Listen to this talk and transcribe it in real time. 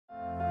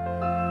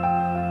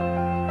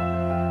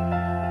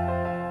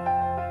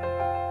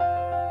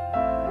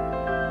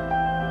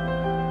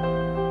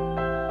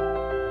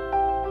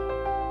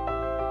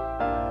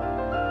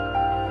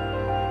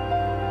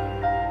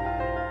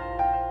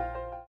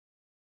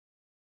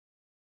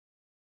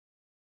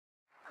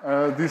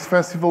This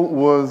festival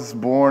was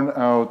born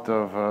out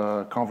of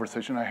a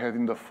conversation I had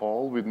in the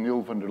fall with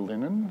Neil van der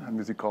Linden, a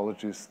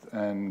musicologist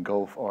and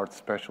Gulf art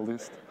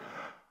specialist.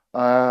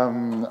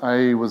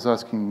 I was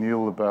asking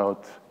Neil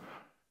about,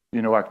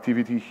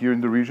 activity here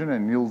in the region,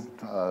 and Neil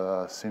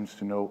seems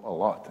to know a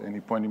lot, and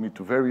he pointed me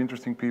to very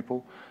interesting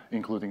people,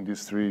 including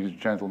these three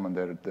gentlemen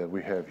that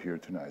we have here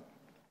tonight.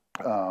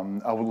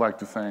 I would like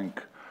to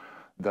thank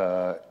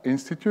the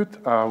Institute.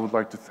 I would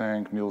like to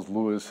thank Niels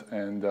Lewis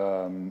and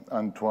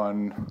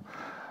Antoine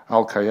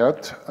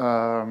Alkayat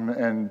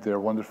and their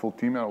wonderful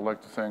team. I would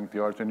like to thank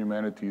the Art and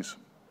Humanities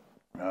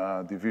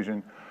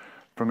Division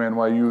from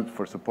NYU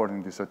for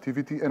supporting this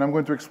activity. And I'm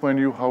going to explain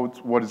to you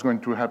what is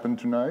going to happen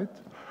tonight.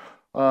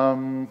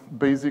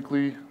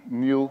 Basically,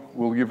 Neil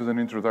will give us an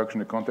introduction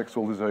to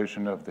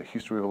contextualization of the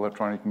history of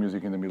electronic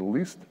music in the Middle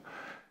East.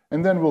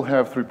 And then we'll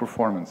have three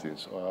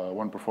performances.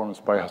 One performance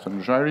by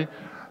Hasan Hujairi,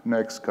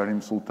 next Karim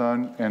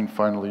Sultan, and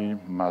finally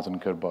Mazen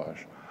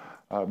Kerbaj.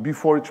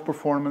 Before each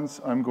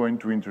performance, I'm going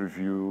to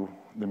interview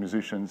the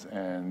musicians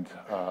and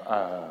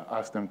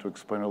ask them to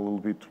explain a little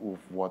bit of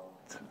what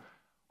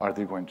are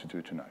they going to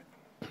do tonight.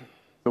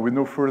 So with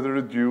no further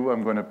ado,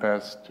 I'm going to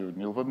pass to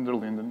Neil van der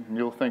Linden.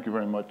 Neil, thank you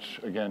very much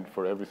again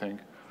for everything.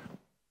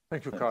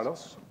 Thank you,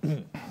 Carlos.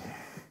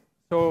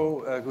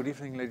 So, good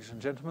evening, ladies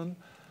and gentlemen.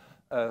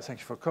 Thank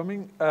you for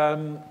coming.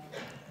 I'm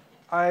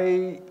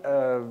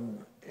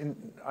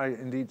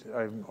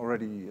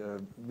already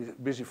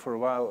busy for a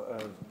while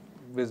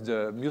with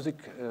the music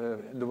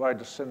in the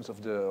wider sense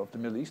of the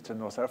Middle East and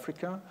North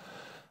Africa.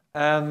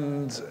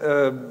 And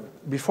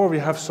before we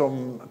have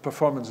some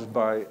performances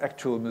by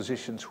actual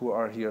musicians who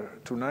are here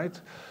tonight,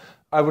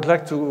 I would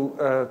like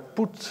to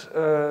put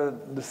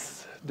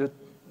the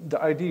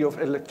idea of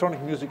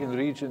electronic music in the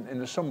region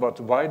in a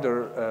somewhat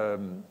wider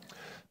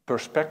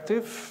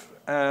perspective,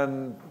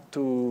 and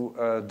to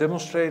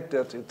demonstrate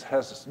that it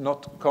has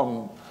not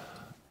come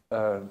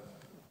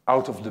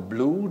out of the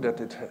blue, that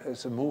it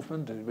is a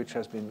movement which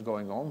has been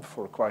going on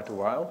for quite a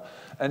while,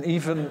 and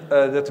even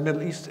that the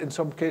Middle East in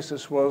some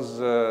cases was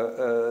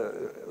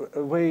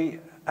way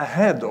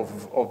ahead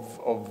of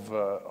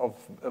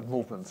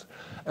movements.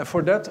 And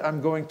for that,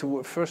 I'm going to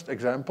a first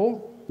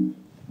example.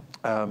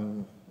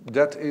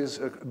 That is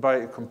by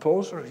a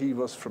composer. He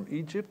was from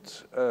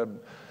Egypt.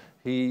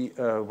 He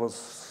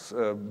was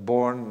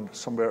born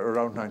somewhere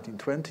around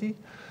 1920,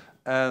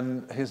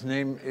 and his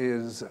name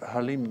is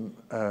Halim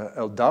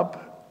El-Dab.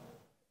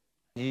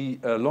 He,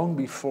 long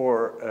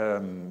before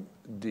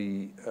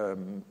he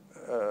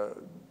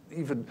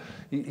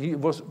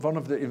was one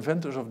of the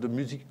inventors of the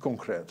musique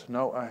concrète.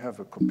 Now I have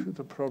a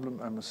computer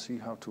problem. I must see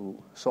how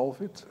to solve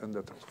it, and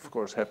that, of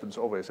course, happens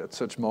always at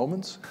such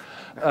moments.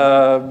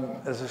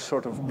 As a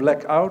sort of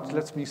blackout,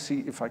 let me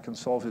see if I can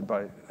solve it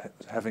by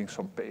having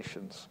some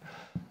patience.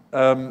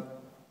 Yeah,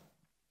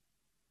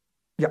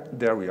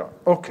 there we are.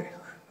 Okay,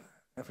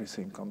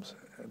 everything comes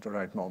at the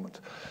right moment.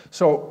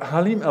 So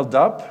Halim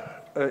El-Dab,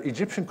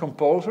 Egyptian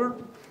composer,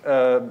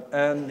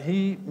 and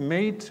he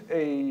made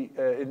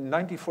in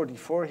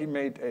 1944 he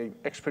made an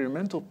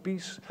experimental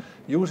piece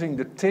using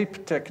the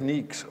tape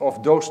techniques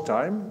of those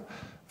time,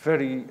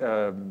 very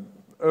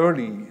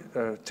early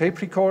tape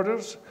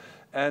recorders,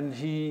 and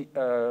he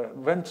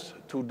went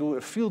to do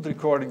a field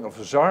recording of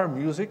Zar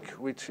music,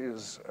 which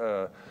is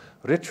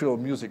ritual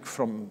music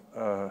from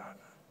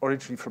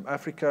originally from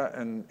Africa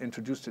and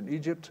introduced in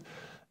Egypt,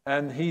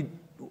 and he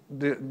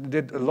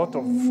did a lot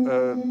of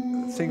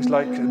things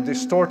like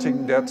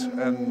distorting that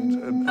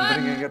and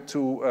bringing it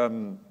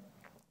to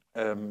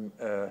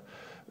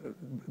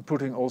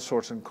putting all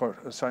sorts of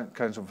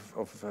kinds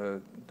of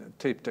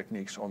tape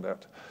techniques on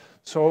that.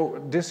 So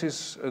this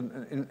is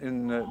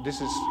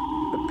this is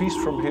a piece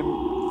from him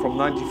from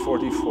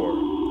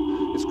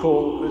 1944. It's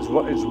called it's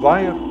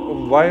wire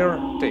on wire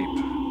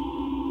tape.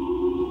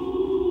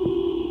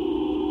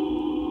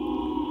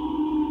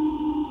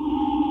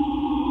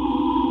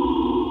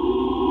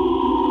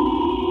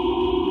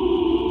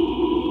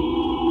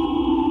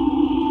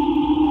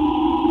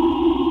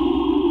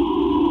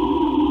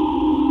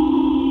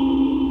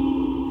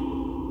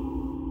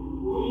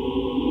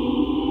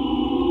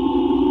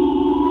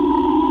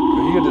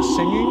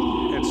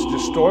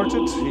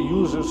 He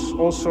uses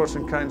all sorts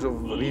and kinds of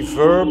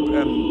reverb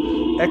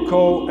and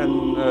echo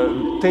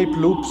and tape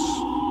loops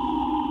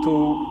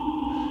to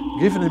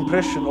give an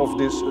impression of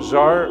this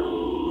Zar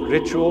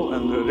ritual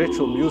and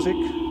ritual music,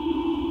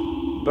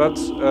 but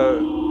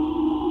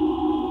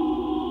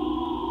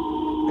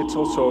it's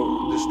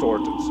also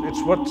distorted.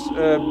 It's what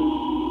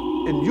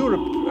in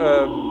Europe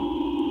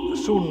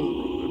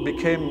soon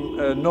became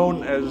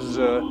known as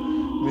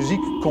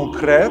musique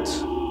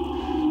concrète.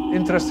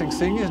 Interesting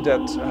thing is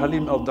that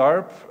Halim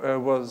El-Dab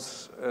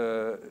was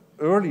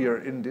earlier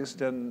in this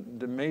than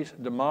the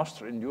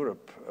master in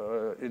Europe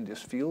in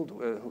this field,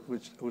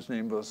 whose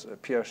name was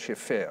Pierre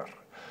Schaeffer.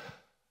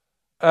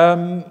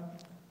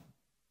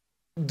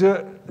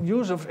 The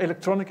use of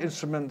electronic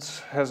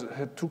instruments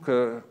took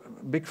a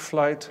big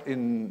flight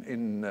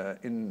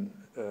in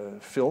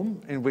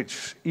film, in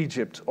which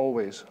Egypt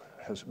always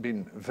has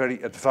been very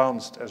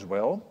advanced as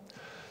well.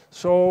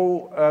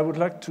 So I would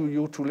like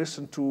you to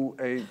listen to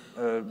a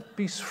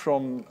piece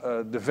from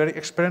the very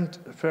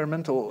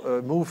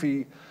experimental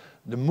movie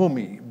The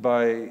Mummy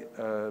by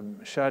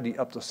Shadi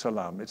Abdus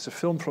Salam. It's a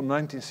film from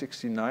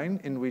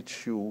 1969 in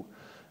which you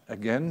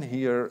again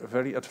hear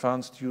very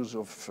advanced use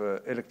of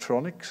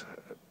electronics,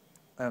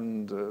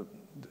 and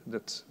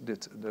that's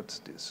this.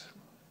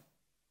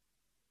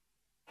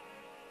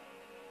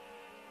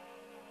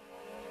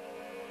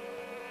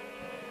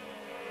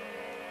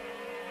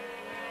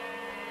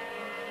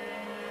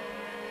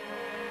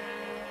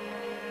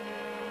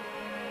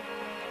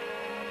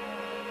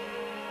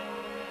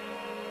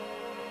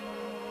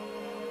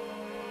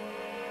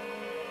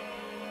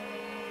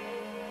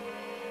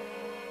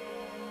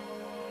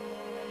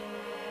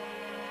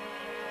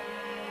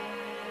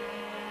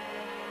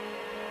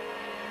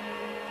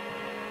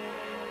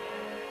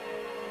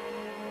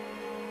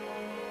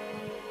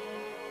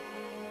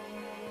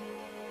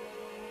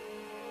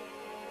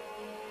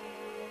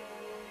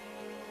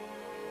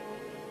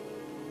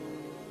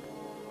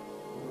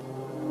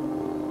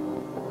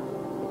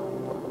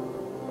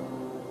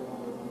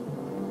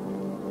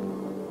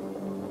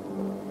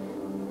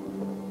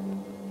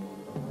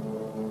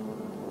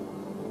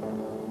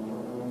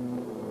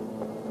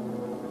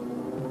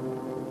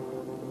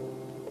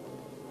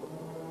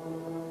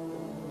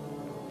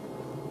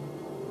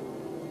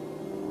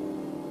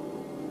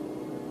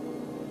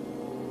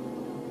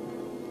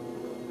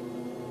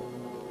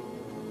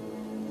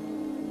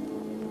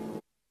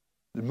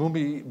 The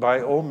Mummy,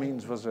 by all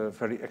means, was a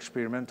very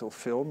experimental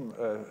film,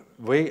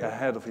 way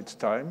ahead of its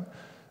time.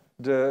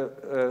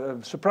 The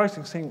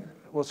surprising thing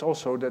was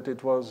also that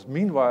it was,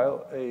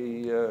 meanwhile,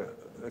 a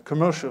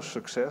commercial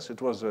success.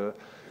 It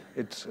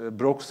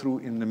broke through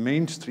in the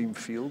mainstream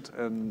field,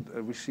 and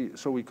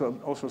we can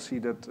also see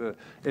that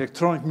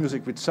electronic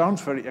music, which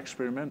sounds very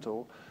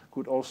experimental,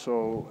 could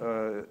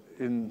also,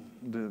 in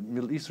the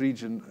Middle East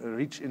region,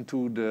 reach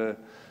into the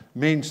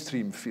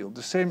mainstream field.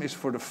 The same is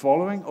for the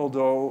following,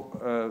 although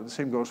the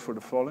same goes for the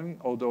following,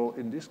 although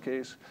in this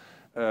case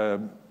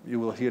you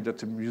will hear that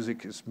the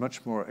music is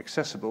much more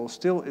accessible.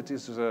 Still, it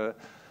is a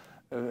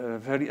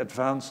very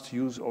advanced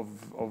use of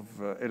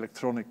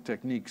electronic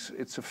techniques.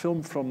 It's a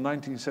film from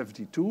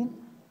 1972,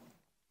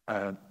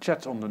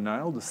 Chat on the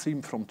Nile, the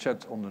theme from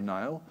Chat on the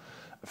Nile,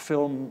 a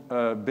film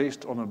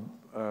based on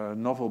a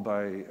novel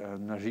by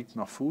Naguib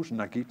Mahfouz.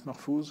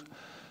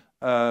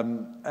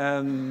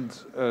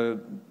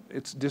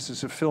 This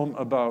is a film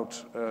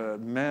about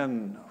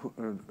men,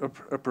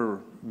 upper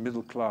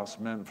middle class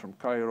men from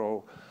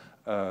Cairo,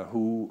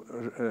 who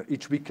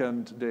each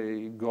weekend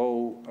they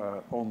go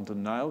on the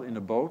Nile in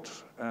a boat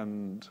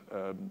and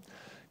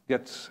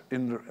get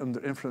under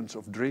influence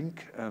of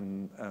drink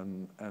and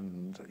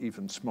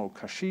even smoke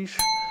hashish,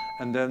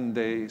 and then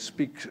they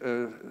speak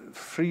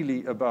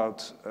freely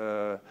about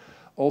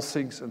all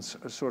things and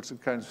sorts and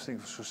kinds of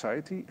things of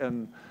society.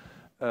 And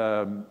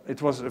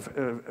it was,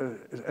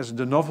 as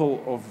the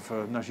novel of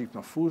Naguib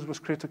Mahfouz was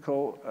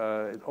critical,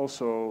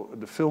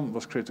 the film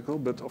was critical,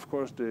 but of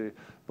course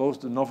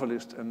both the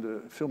novelist and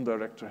the film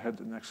director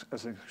had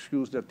as an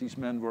excuse that these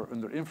men were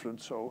under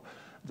influence, so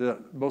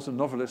both the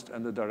novelist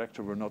and the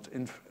director were not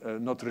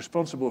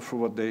responsible for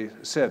what they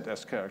said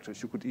as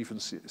characters. You could even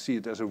see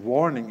it as a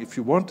warning, if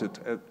you wanted,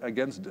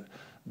 against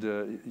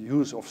the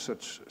use of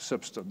such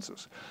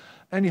substances.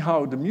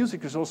 Anyhow, the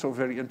music is also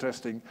very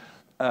interesting.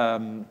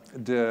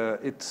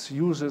 It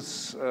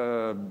uses,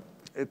 you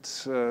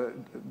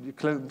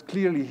can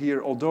clearly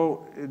hear,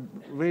 although in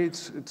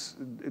ways it's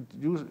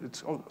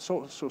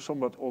also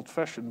somewhat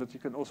old-fashioned, but you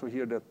can also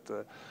hear that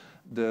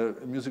the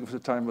music of the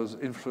time was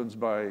influenced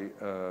by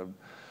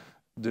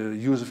the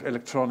use of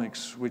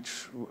electronics,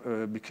 which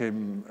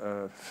became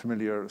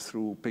familiar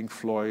through Pink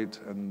Floyd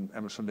and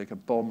Emerson, Lake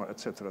and Palmer,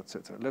 etc.,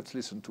 etc. Let's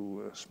listen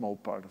to a small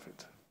part of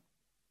it.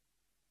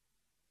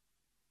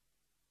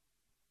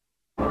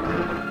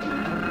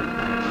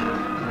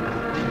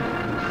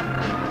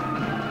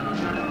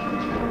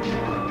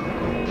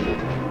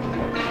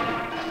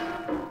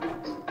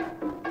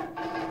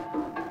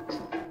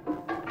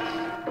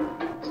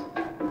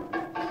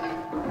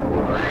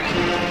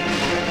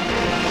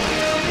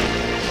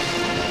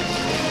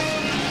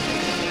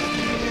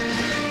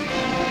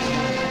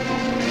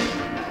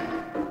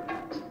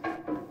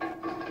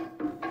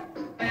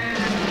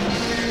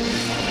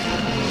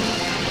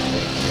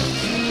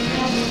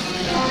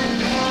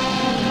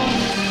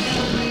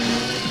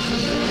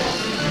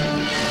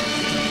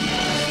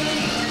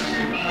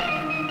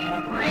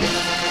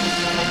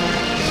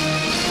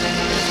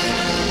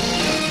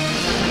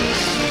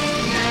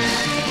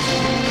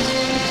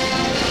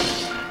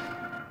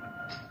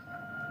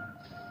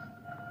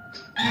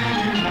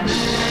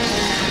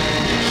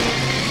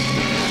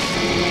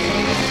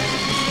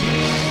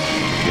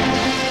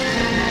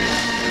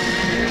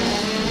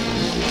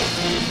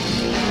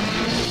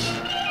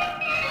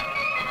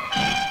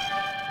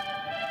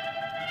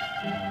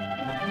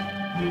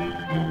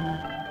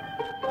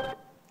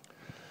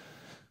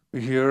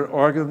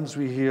 organs,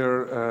 we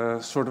hear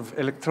sort of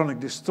electronic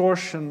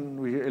distortion,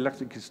 we hear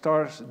electric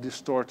guitars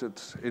distorted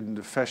in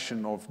the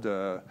fashion of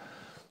the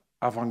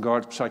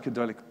avant-garde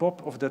psychedelic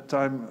pop of that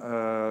time,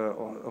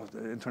 of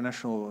the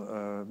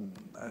international,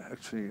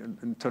 actually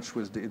in touch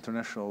with the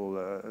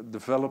international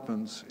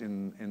developments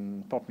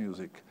in pop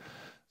music.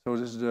 So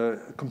this is the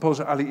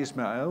composer Ali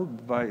Ismail,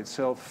 by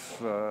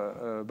himself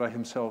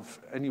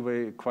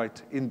anyway,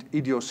 quite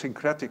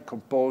idiosyncratic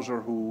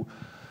composer who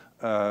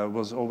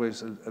was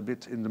always a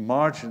bit in the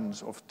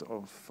margins of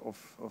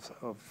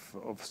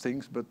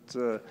things, but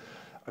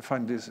I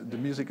find the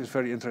music is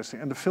very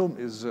interesting, and the film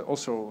is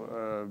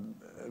also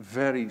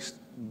very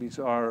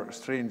bizarre,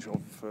 strange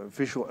of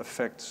visual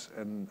effects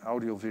and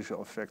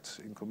audio-visual effects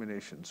in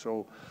combination.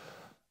 So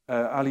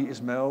Ali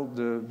Ismail,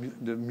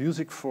 the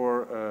music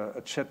for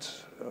A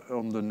Chat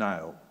on the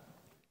Nile.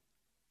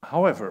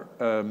 However,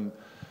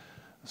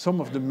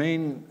 some of the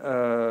main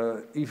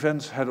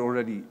events had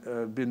already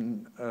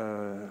been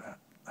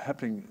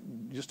happening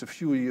just a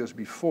few years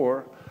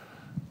before.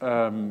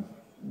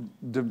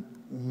 The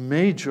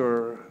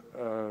major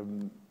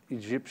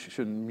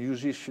Egyptian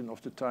musician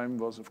of the time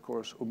was, of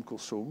course,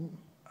 Kulthum,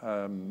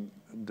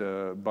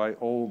 by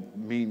all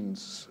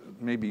means,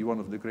 maybe one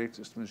of the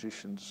greatest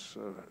musicians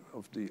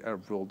of the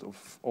Arab world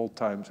of all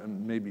times,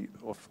 and maybe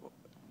of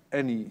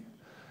any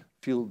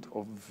field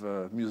of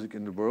music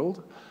in the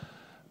world.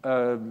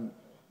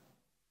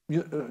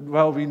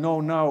 While we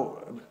know now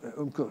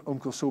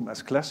Kulthum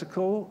as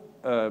classical,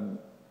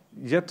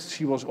 yet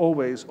she was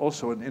always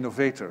also an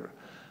innovator.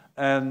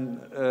 And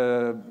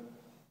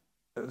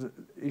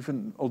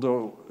even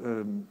although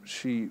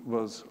she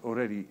was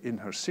already in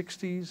her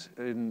 60s,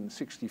 in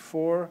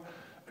 '64,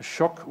 a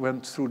shock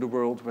went through the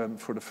world when,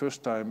 for the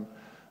first time,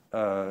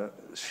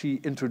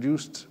 she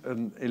introduced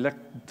an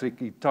electric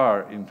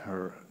guitar in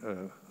her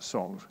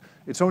songs.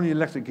 It's only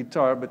electric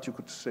guitar, but you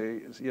could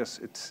say, yes,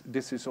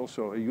 this is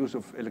also a use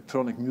of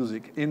electronic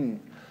music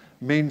in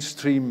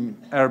mainstream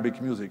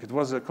Arabic music. It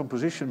was a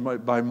composition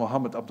by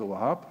Muhammad Abdul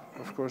Wahab,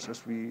 of course,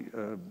 as we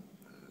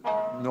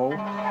know.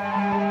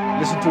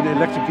 Listen to the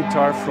electric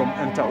guitar from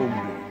Enta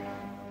Umri.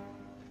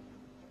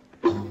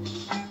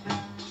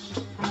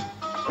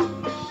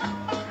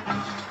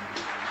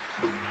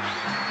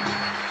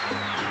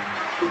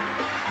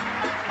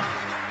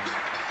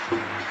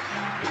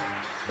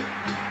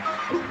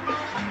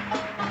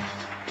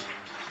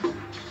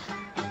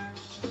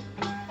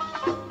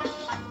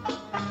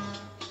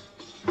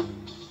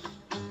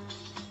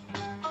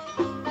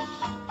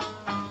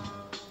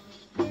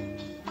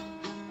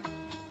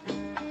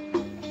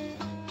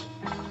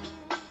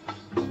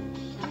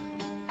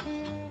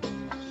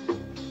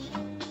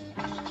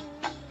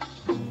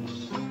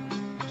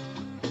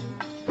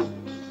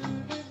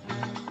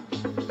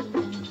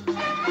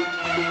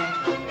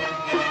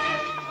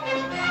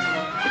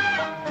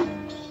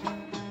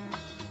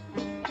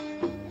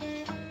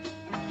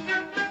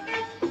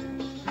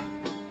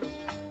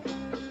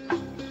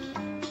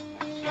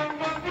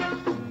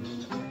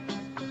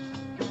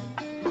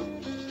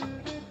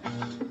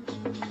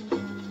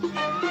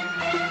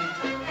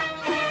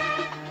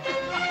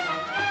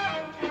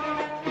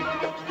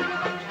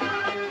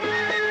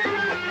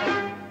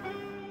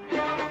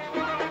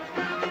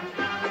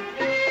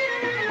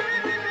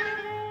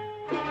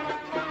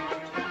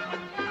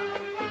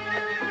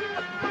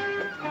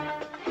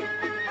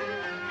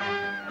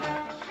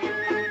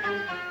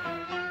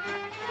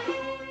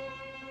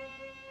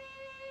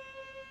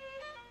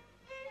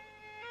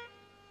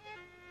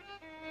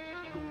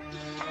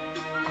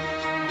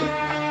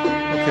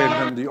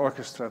 And the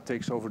orchestra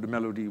takes over the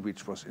melody,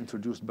 which was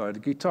introduced by the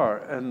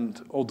guitar.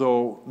 And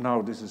although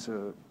now this is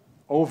an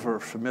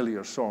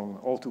over-familiar song,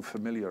 all too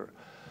familiar,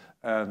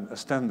 and a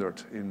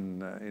standard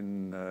in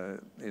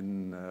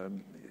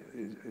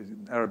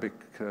Arabic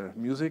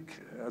music,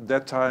 at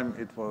that time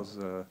it was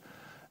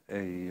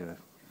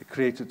it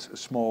created a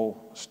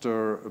small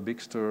stir, a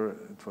big stir.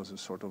 It was a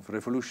sort of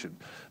revolution.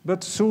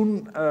 But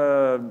soon,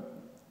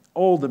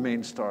 all the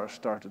main stars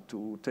started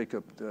to take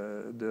up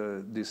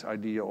this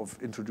idea of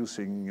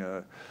introducing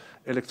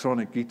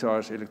electronic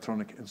guitars,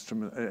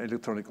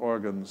 electronic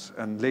organs,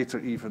 and later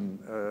even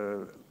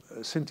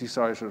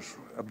synthesizers.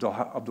 Abdul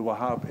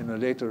Wahab, in a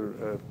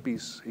later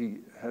piece, he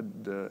had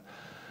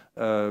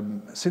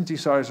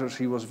synthesizers.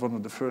 He was one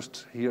of the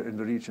first here in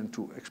the region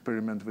to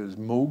experiment with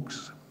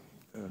Moogs,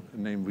 a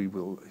name we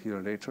will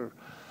hear later.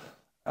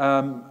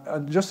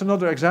 Just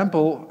another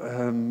example,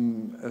 a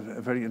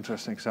very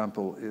interesting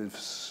example,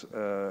 is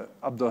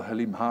Abdul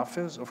Halim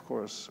Hafez, of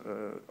course,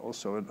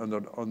 also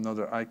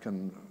another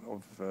icon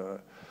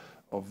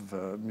of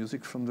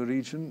music from the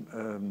region.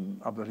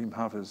 Abdul Halim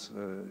Hafez,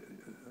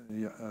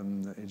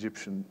 an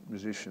Egyptian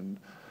musician,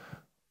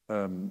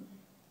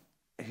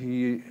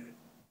 he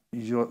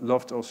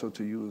loved also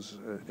to use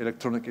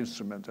electronic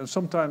instruments, and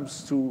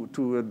sometimes to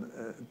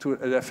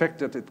an effect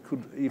that it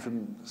could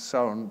even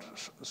sound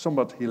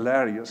somewhat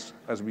hilarious,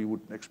 as we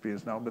would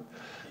experience now. But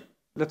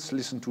let's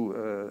listen to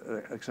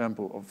an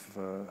example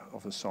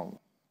of a song.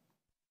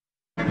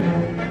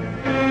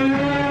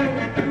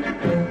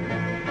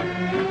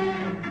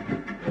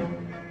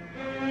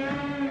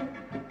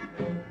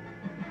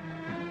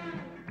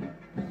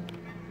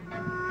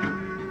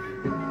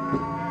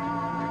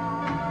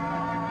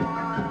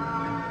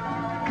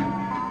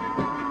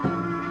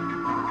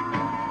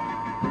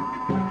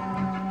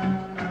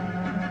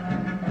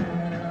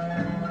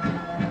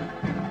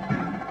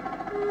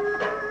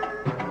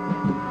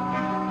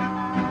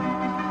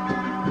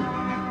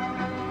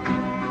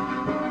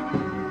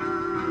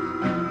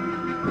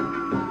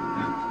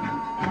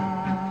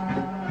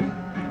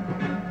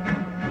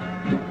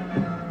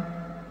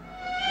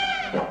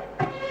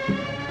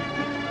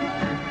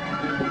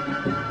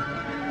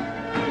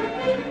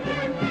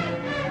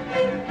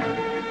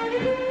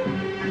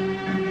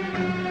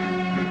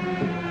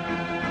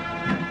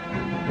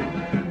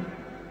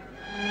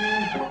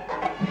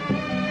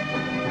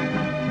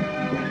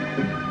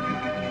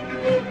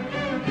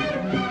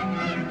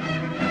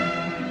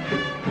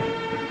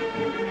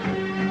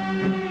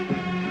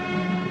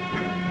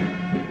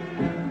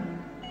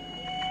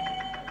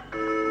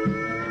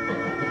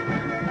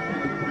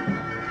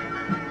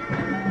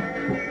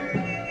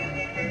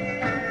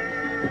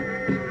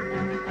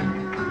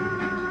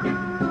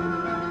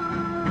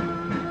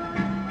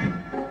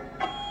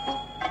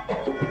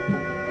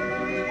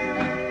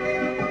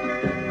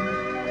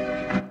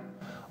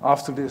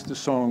 after this, the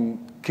song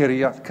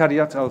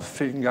Karyat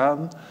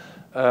al-Fingan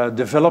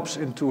develops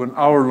into an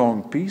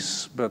hour-long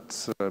piece,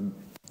 but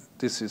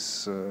this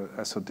is,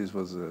 I thought this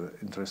was an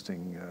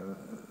interesting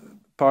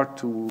part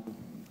to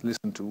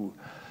listen to,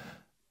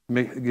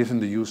 given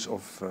the use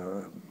of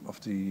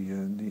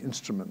the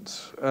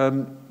instruments.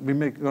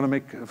 We're going to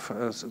make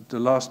the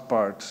last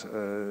part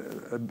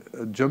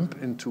a jump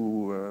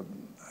into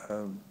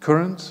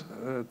current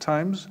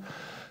times.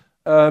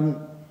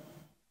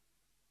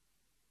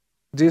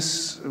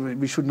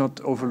 We should not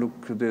overlook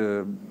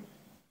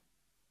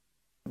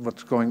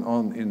what's going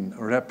on in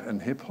rap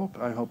and hip hop.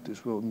 I hope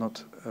this will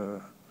not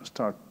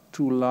start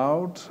too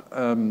loud.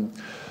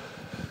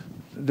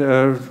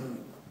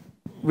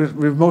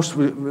 We'll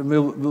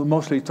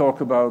mostly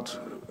talk about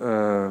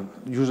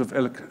use of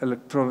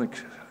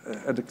electronic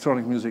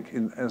music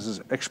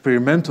as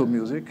experimental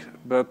music,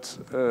 but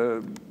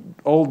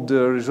all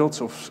the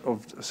results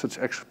of such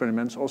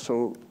experiments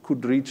also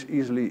could reach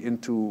easily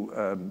into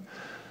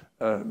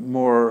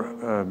more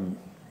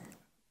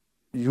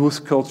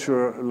youth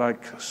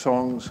culture-like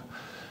songs.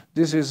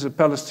 This is a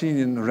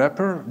Palestinian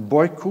rapper,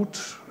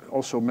 Boykut,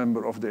 also a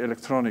member of the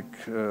electronic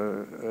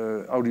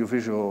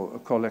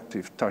audiovisual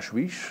collective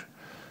Tashwish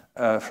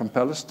from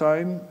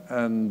Palestine,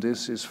 and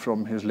this is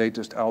from his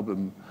latest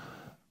album,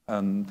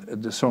 and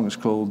the song is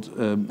called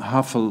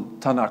Hafel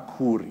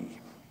Tanakuri.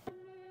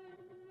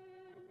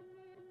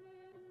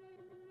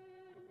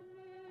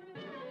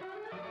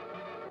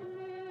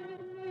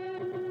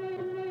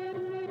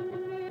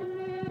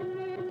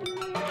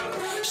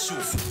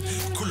 شوف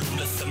كلهم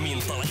للثمين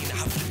طالعين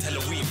حفلة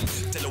هالوين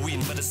تلوين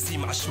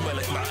مرسيم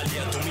عشمالك مع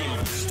اليا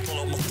دوميم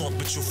طلع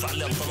مطاط بتشوف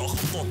اعلام طلع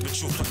خطاط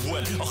بتشوف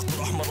اجوال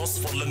اخضر احمر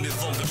اصفر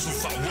للنظام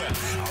بتشوف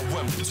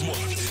عوام بتمر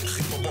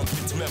خطابات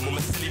بتمام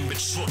ممثلين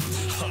بتشر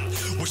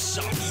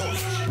والشعب حر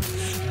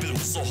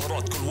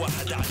بالمظاهرات كل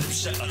واحد قاعد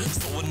بشقة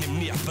صورني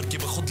منيح بركي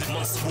باخد لي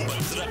منصب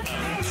وبترقى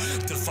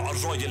ترفع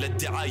الراية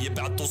للدعاية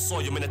بعد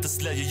وصاية من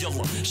التسلاية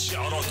يلا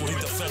شعارات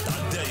وهتافات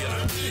عالداير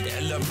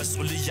اعلام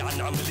مسؤولية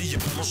عن عملية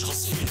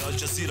بنشخص فيها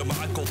الجزيرة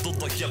معك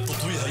وضدك يا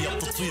بتطويها يا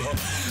بتطفيها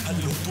هل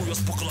الهدوء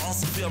يسبق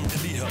العاصف يا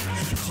مدليها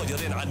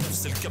خيارين عن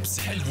نفس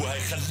الكبسة حلوة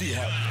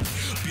هيخليها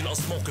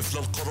بينقص موقف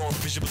للقرار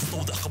بيجي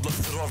بستوضح قبل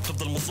الفرار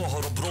قبل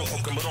المظاهرة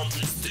بروحه كاميرات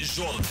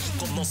الاستئجار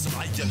قناص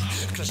معين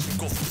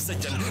كلاشنكوف مزين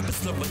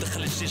بس لما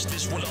دخل الجيش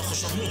ليش ولا اخو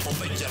شرموطة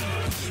بين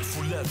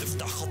فولاذ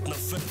افتح خط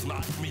نفذ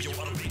معك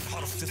 140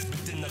 حرف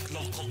تثبت انك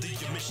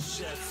للقضية مش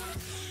شاذ.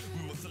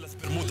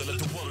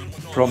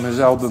 From his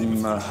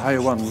album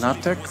Haywan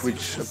Natek,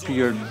 which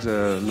appeared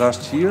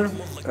last year,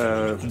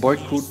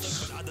 Boykut,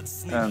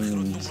 and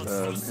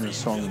in the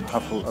song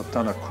Hafel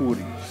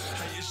Tanakuri.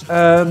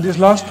 This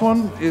last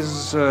one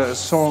is a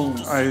song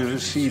I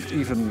received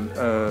even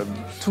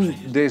 2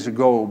 days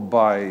ago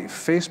by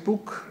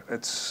Facebook.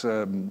 It's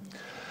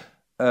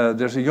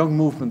there's a young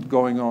movement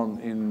going on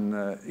in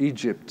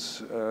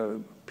Egypt,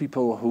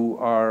 people who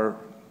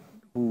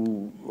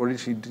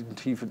originally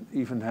didn't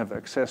even have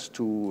access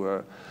to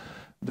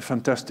the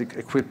fantastic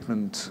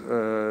equipment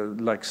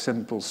like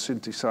sample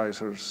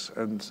synthesizers,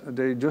 and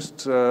they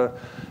just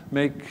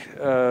make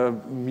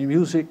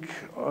music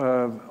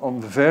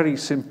on very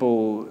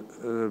simple,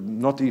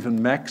 not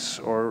even Macs,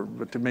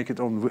 but they make it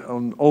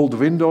on old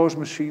Windows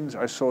machines.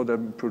 I saw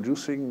them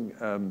producing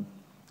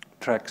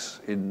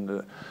tracks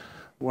in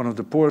one of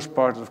the poorest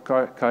parts of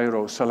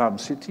Cairo, Salam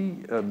City,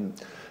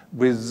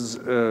 with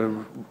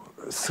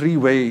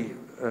three-way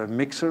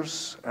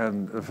mixers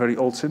and a very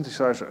old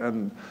synthesizer,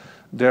 and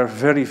they're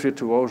very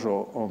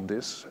virtuoso on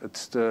this.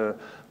 It's the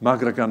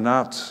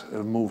Magraganat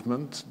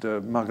movement.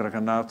 The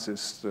Magraganat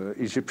is the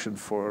Egyptian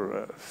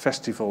for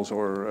festivals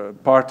or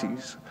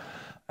parties,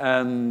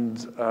 and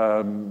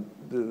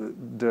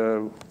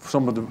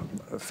some of the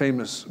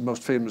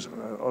most famous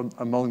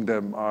among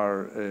them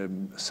are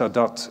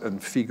Sadat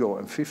and Figo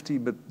and 50.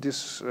 But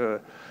this,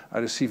 I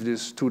received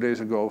this 2 days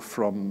ago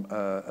from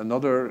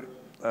another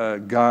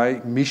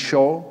guy,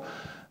 Michaud,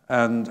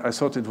 and I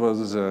thought it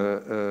was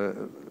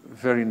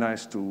very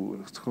nice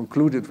to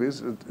conclude it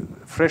with,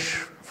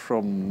 fresh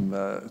from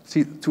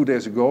 2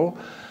 days ago.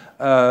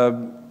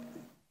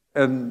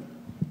 And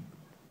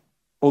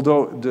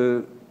although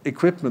the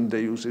equipment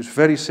they use is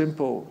very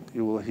simple,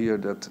 you will hear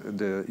that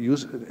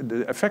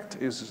the effect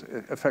is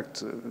in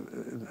fact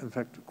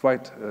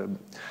quite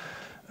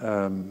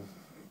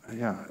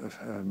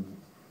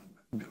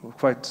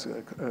quite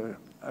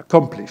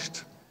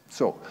accomplished.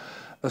 So,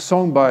 a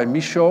song by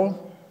Michaud,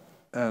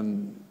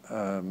 and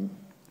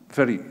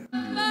very.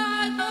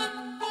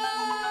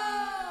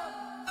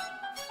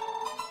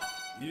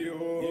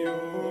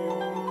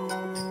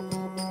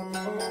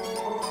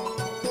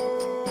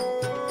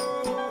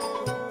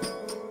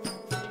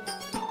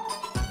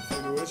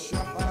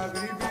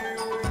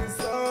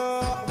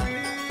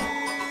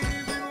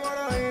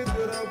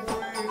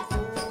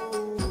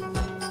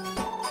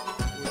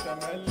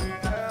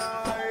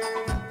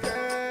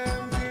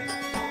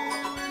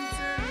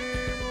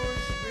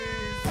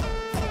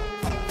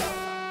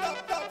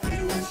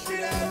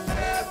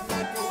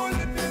 ما تقول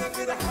اننا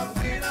كده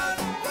حافظينها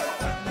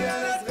يا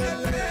ناس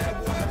غلنا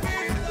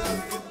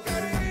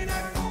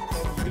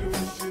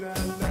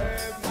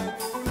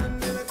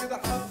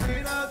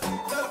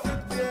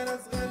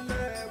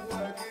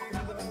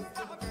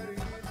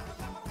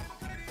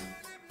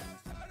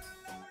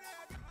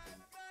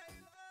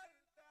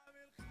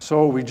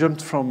So we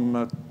jumped from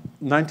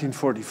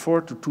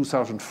 1944 to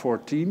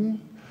 2014.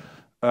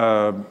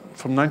 From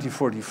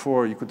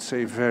 1944, you could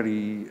say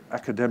very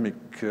academic,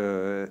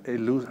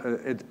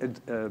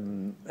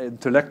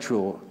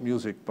 intellectual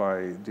music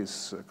by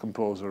this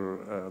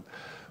composer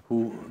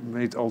who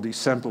made all these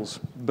samples,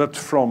 but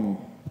from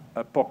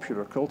a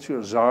popular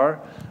culture, Czar,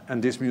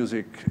 and this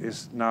music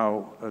is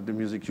now the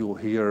music you'll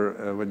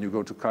hear when you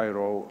go to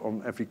Cairo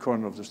on every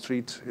corner of the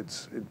street.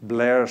 It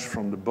blares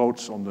from the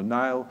boats on the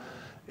Nile.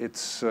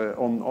 It's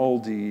on all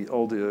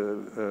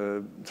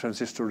the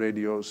transistor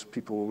radios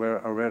people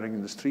are wearing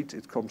in the street.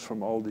 It comes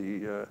from all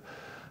the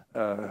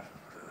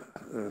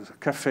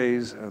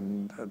cafes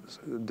and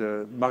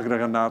the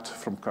Maghreb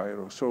from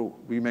Cairo. So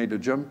we made a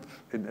jump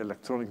in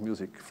electronic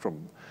music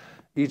from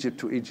Egypt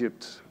to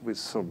Egypt with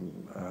some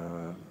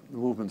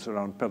movements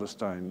around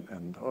Palestine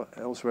and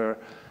elsewhere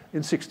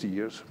in 60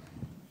 years.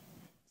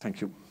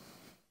 Thank you.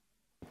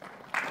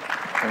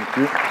 Thank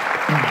you.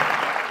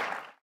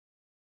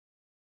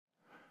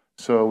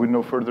 So with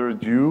no further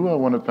ado, I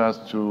want to pass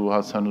to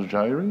Hasan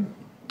Hujairi.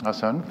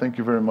 Hasan, thank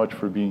you very much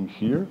for being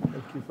here.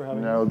 Thank you for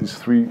having me. Now these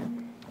three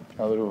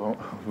other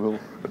will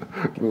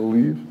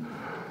leave.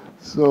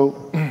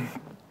 So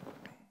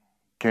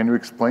can you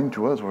explain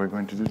to us what we're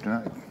going to do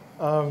tonight?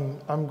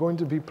 I'm going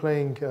to be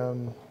playing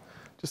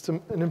just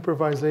an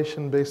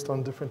improvisation based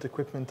on different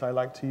equipment I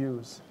like to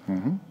use.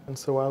 Mm-hmm. And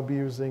so I'll be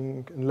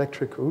using an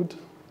electric oud,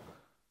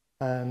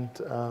 and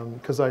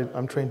because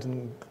I'm trained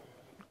in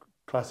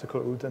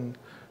classical oud, and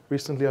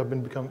recently I've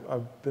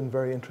been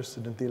very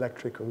interested in the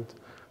electric oud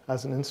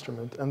as an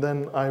instrument. And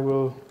then I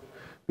will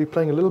be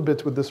playing a little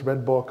bit with this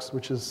red box,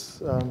 which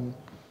is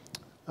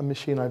a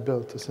machine I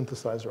built, a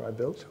synthesizer I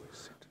built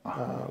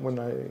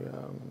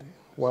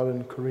while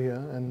in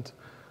Korea. And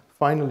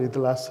finally, the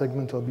last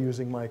segment, I'll be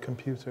using my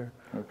computer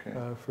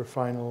for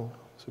final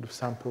sort of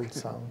sampled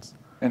sounds.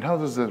 And how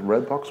does that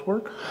red box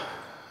work?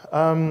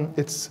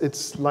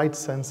 It's light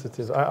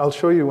sensitive. I'll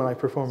show you when I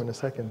perform in a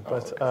second.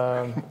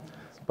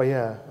 But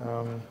yeah,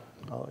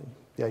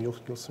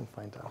 you'll soon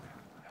find out.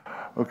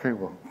 Okay,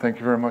 well, thank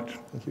you very much.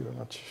 Thank you very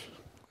much.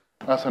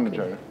 Hasan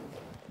Hujairi.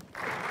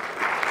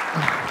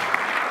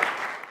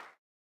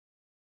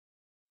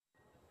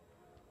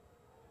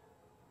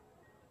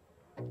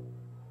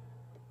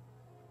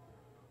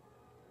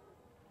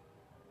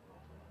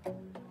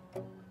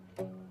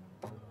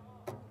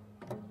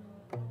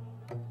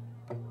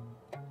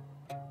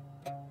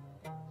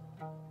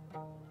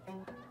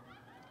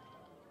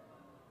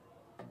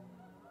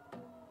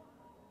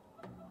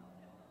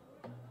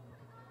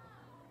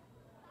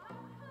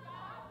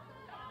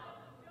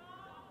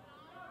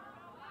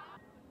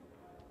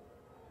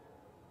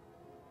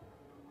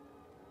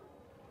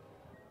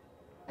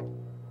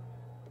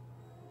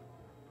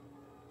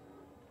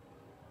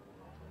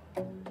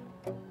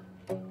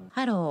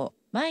 Hello,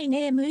 my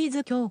name is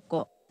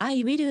Kyoko.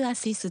 I will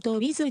assist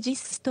with this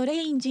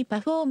strange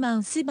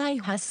performance by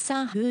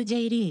Hasan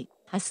Hujairi.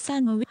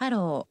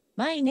 Hello,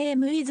 my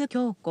name is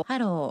Kyoko.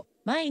 Hello,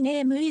 my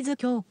name is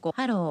Kyoko.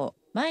 Hello,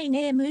 my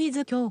name is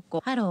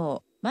Kyoko.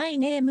 Hello, my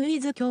name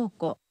is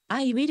Kyoko.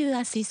 I will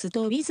assist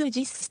with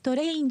this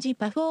strange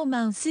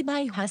performance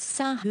by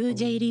Hasan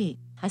Hujairi.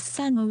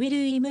 Hasan will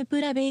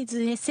improvise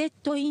a set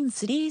in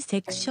 3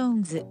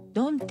 sections.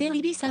 Don't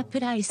be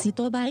surprised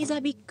by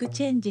the big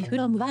change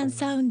from one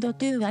sound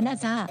to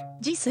another.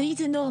 This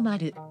is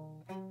normal.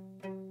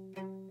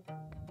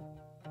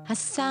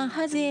 Hasan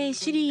has a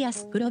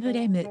serious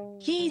problem.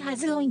 He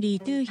has only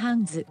 2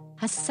 hands.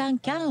 Hasan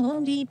can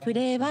only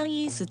play one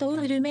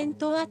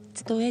instrument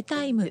at a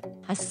time.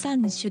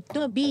 Hasan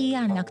should be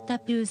an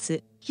octopus.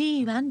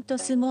 He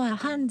wants more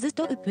hands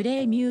to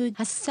play music.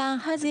 Hasan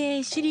has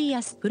a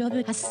serious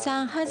problem.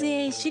 Hasan has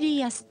a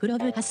serious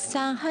problem.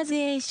 Hasan has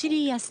a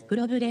serious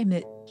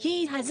problem.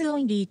 He has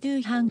only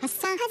 2 hands.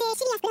 Hasan has a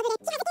serious problem.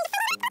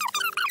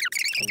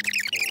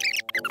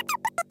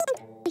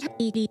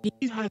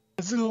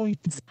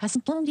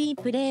 Hasan only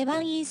play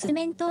one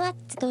instrument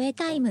at a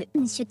time.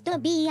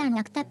 Should be an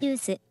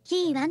octopus.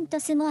 He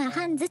wants more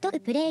hands to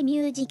play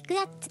music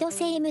at the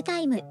same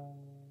time.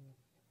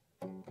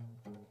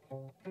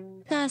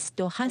 First,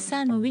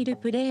 Hasan will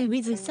play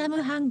with some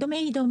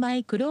handmade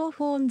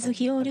microphones.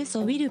 He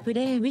also will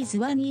play with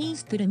one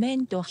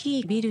instrument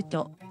he built.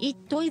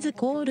 It is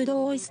called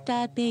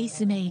oyster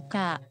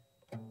pacemaker.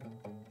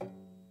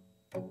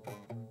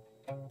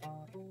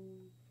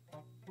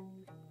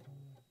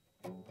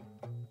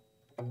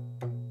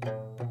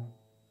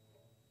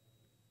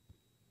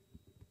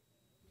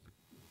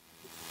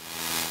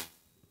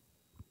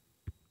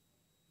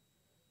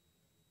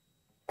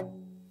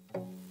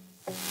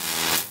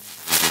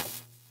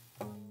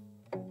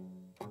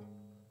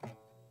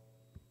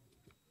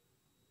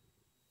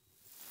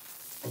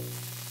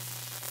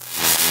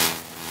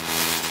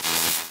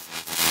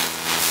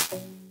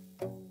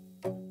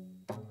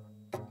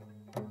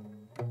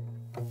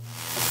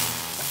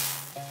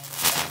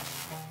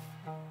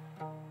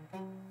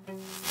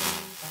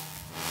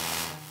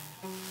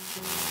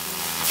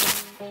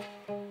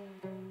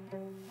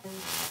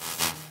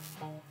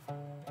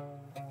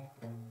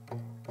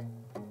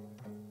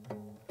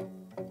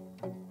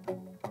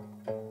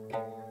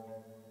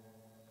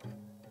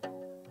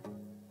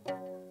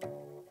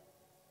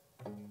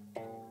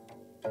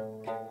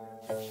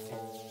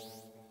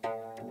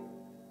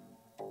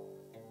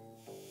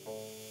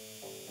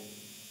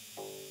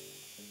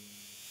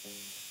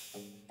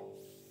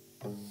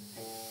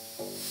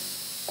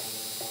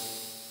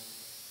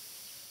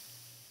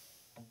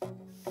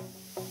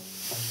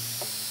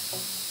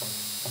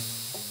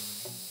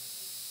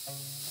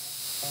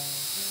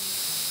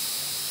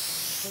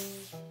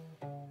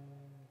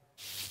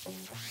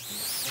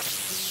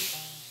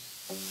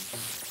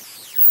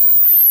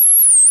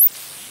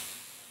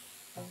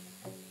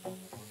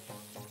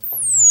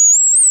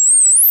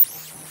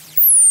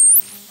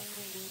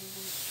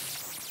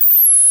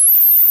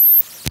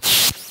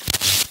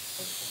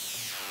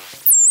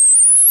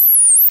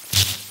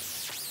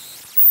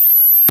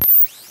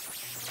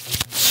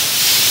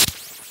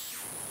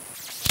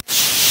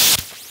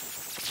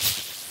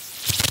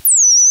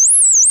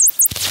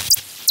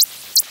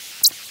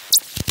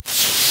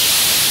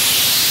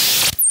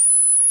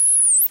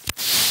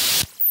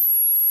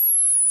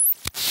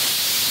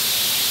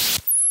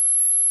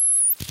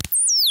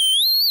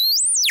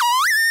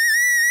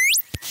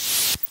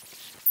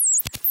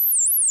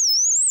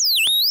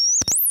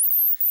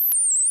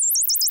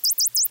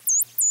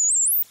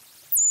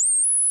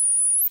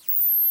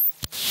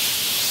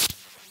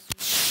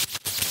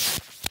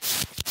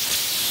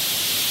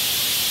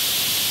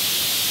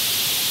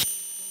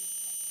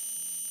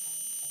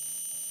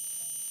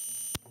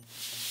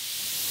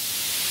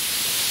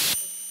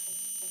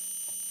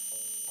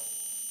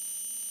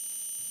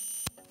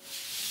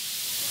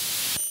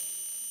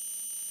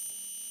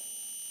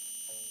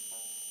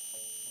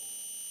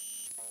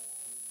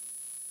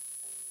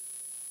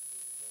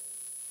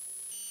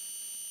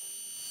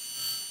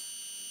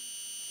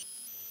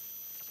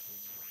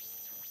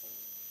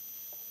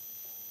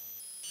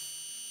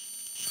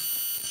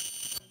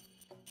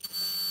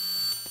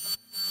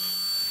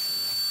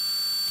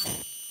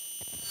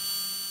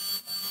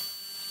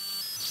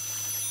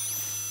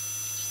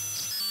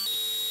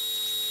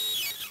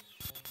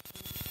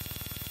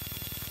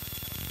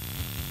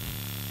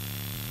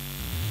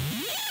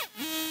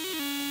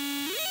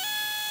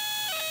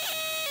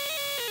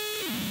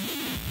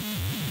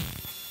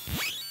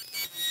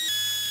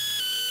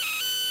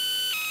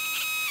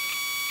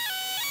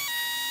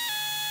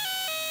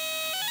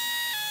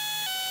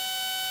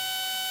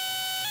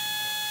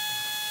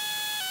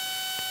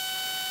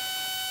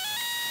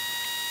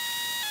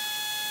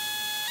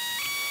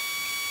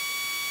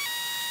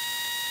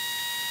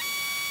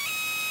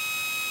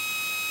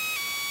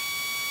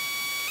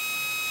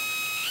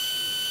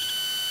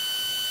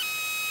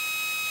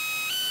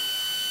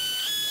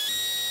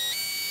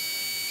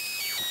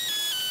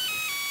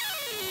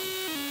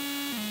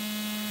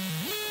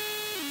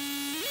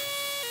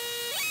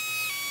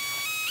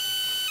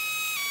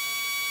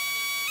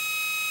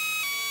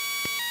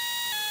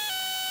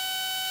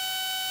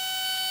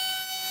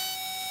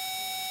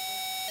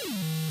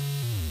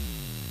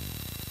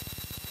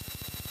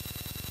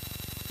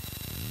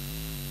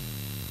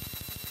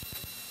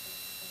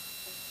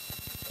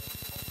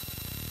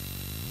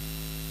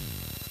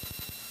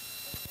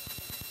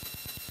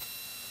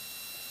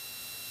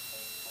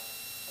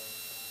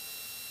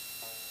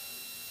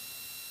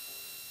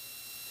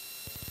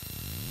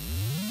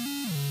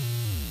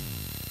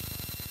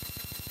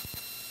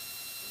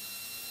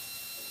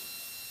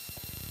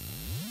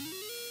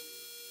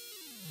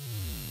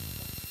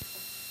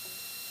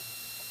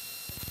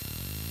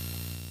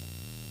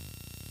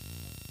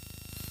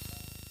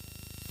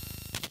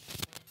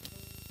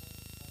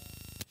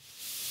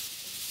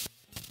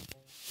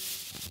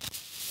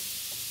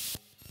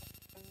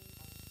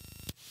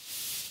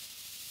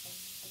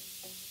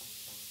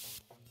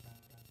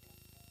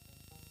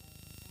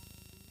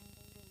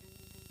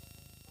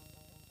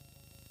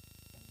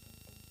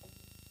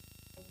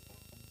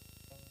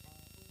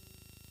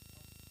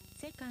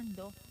 セカン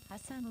ド、ハ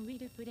サンウィ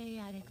ルプレイ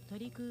エレクト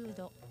リックウー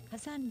ド、ハ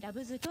サンラ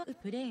ブズと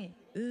プレイ、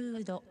ウ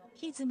ード、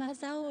ヒズマ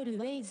ザオールウ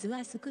ェイズ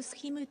はスクス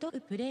ヒムと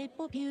プレイ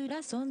ポピュー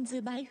ラソン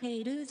ズバイフェ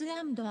イルーズ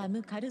ア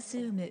ムカルス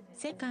ーム、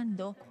セカン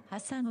ド、ハ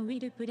サンウ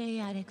ィルプレイ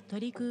エレクト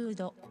リックウー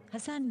ド、ハ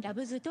サンラ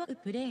ブズと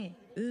プレイ、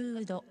ウ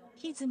ード、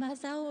ヒズマ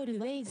ザオールウ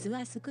ェイズ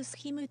はスクス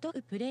ヒムと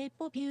プレイ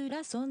ポピュー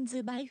ラソン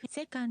ズバイフ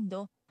セカン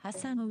ド、ハ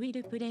サンウィ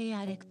ルプレイ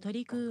エレクト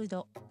リックウー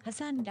ド、ハ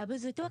サンラブ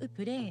ズと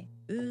プレイ、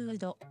ウー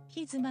ド、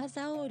ヒズマ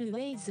ザオールウ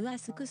ェイズは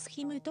スクス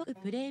ヒムと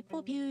プレイ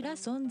ポピューラ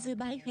ソンズ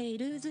バイフェイ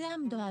ルーズア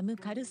ム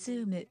カルス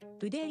ーム、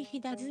トゥデイヒ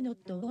ダズノッ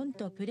トウォン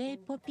トプレイ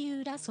ポピ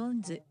ューラソ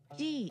ンズ、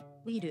He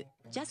will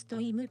just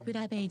imプ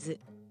ラベイズ。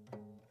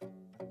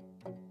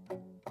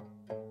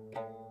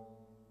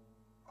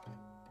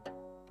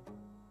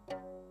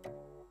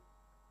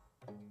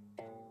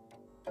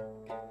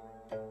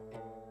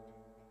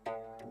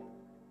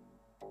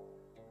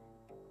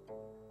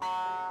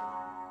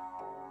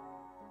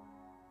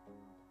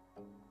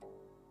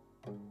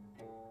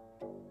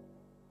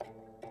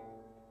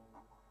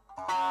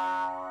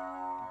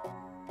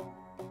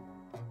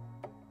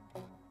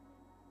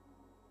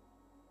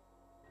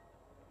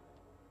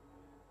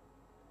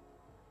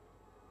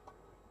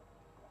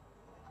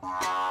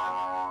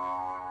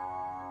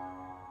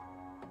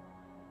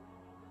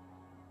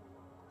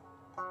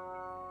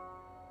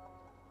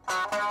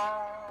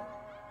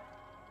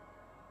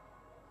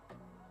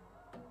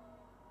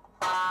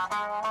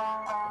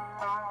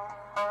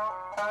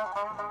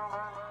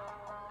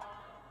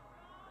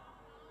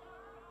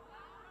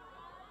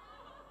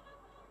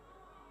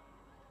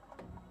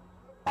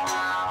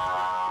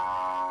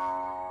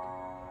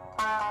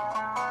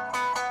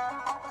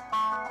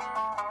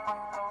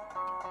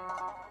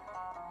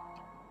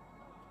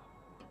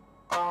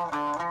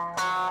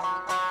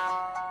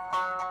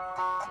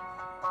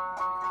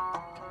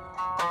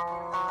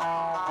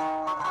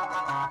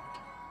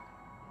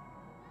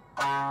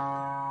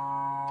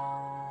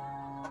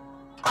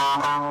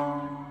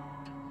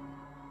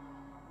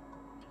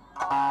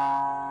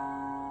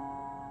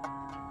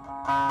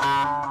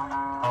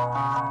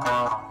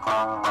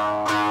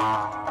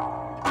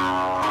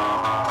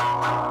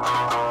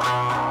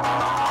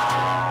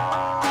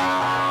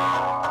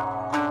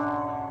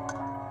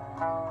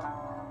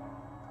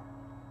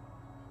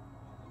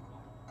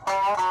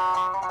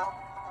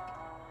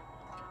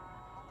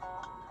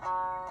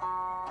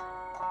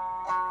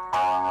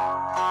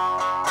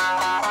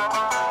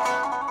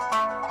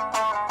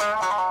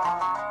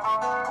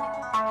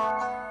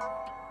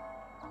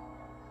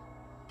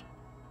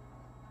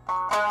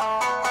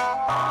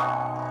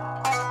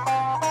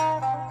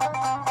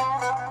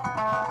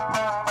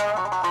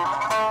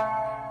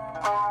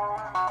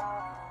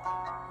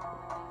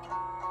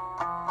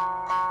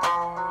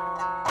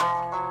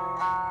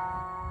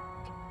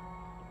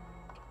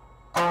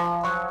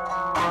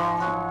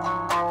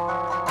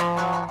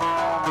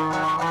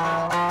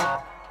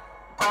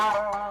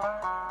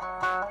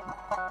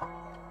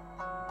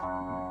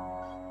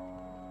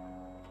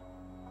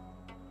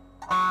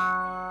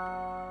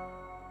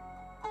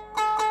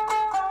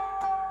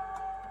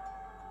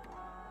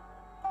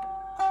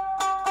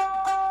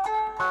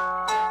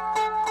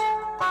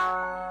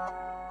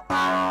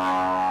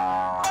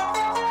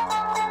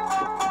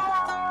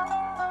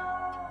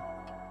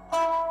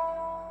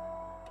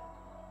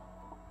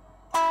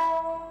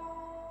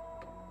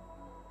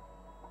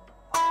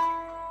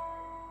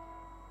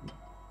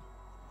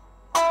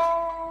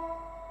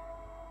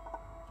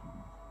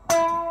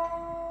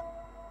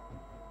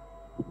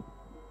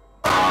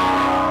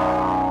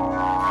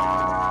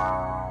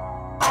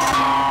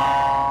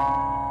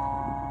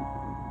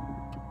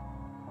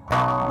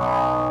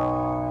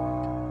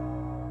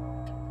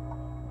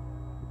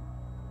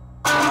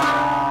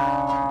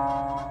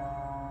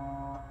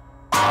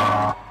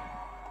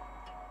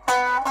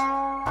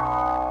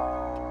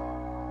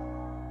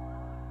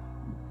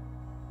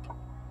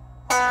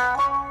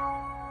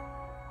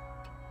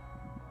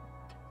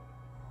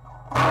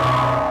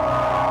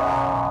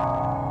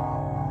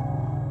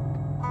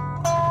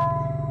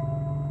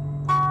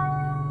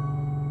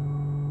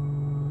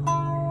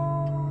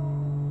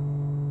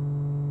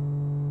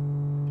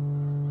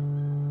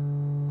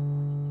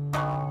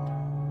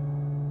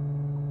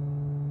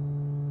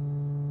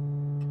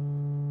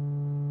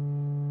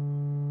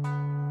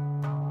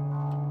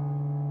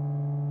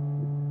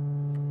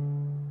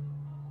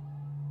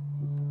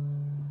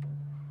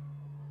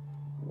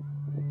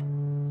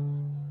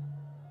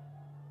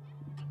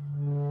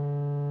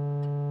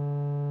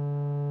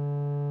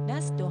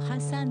Last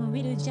Hasan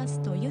will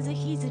just use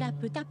his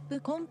laptop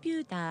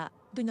computer.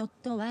 Do not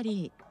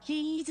worry,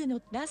 he is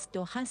not last.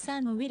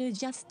 Hasan will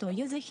just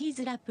use his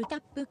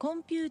laptop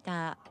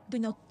computer. Do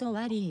not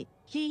worry,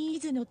 he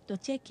is not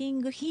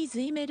checking his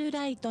email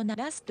right now.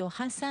 Last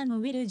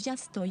Hasan will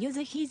just use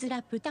his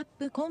laptop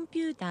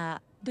computer.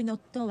 Do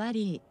not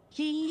worry,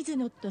 he is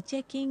not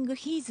checking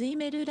his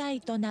email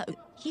right now.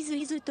 He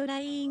is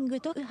trying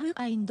to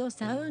find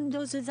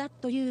sounds that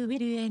you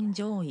will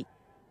enjoy.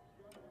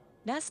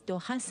 Last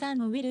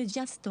Hasan will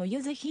just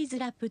use his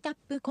laptop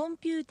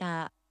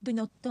computer. Do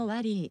not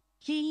worry.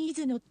 He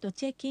is not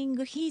checking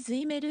his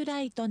email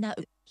right now.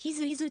 He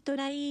is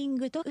trying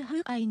to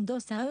find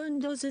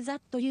sounds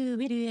that you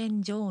will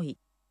enjoy.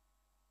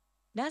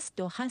 Last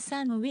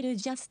Hasan will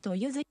just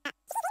use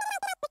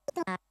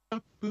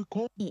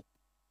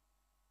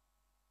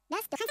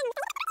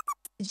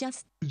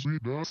just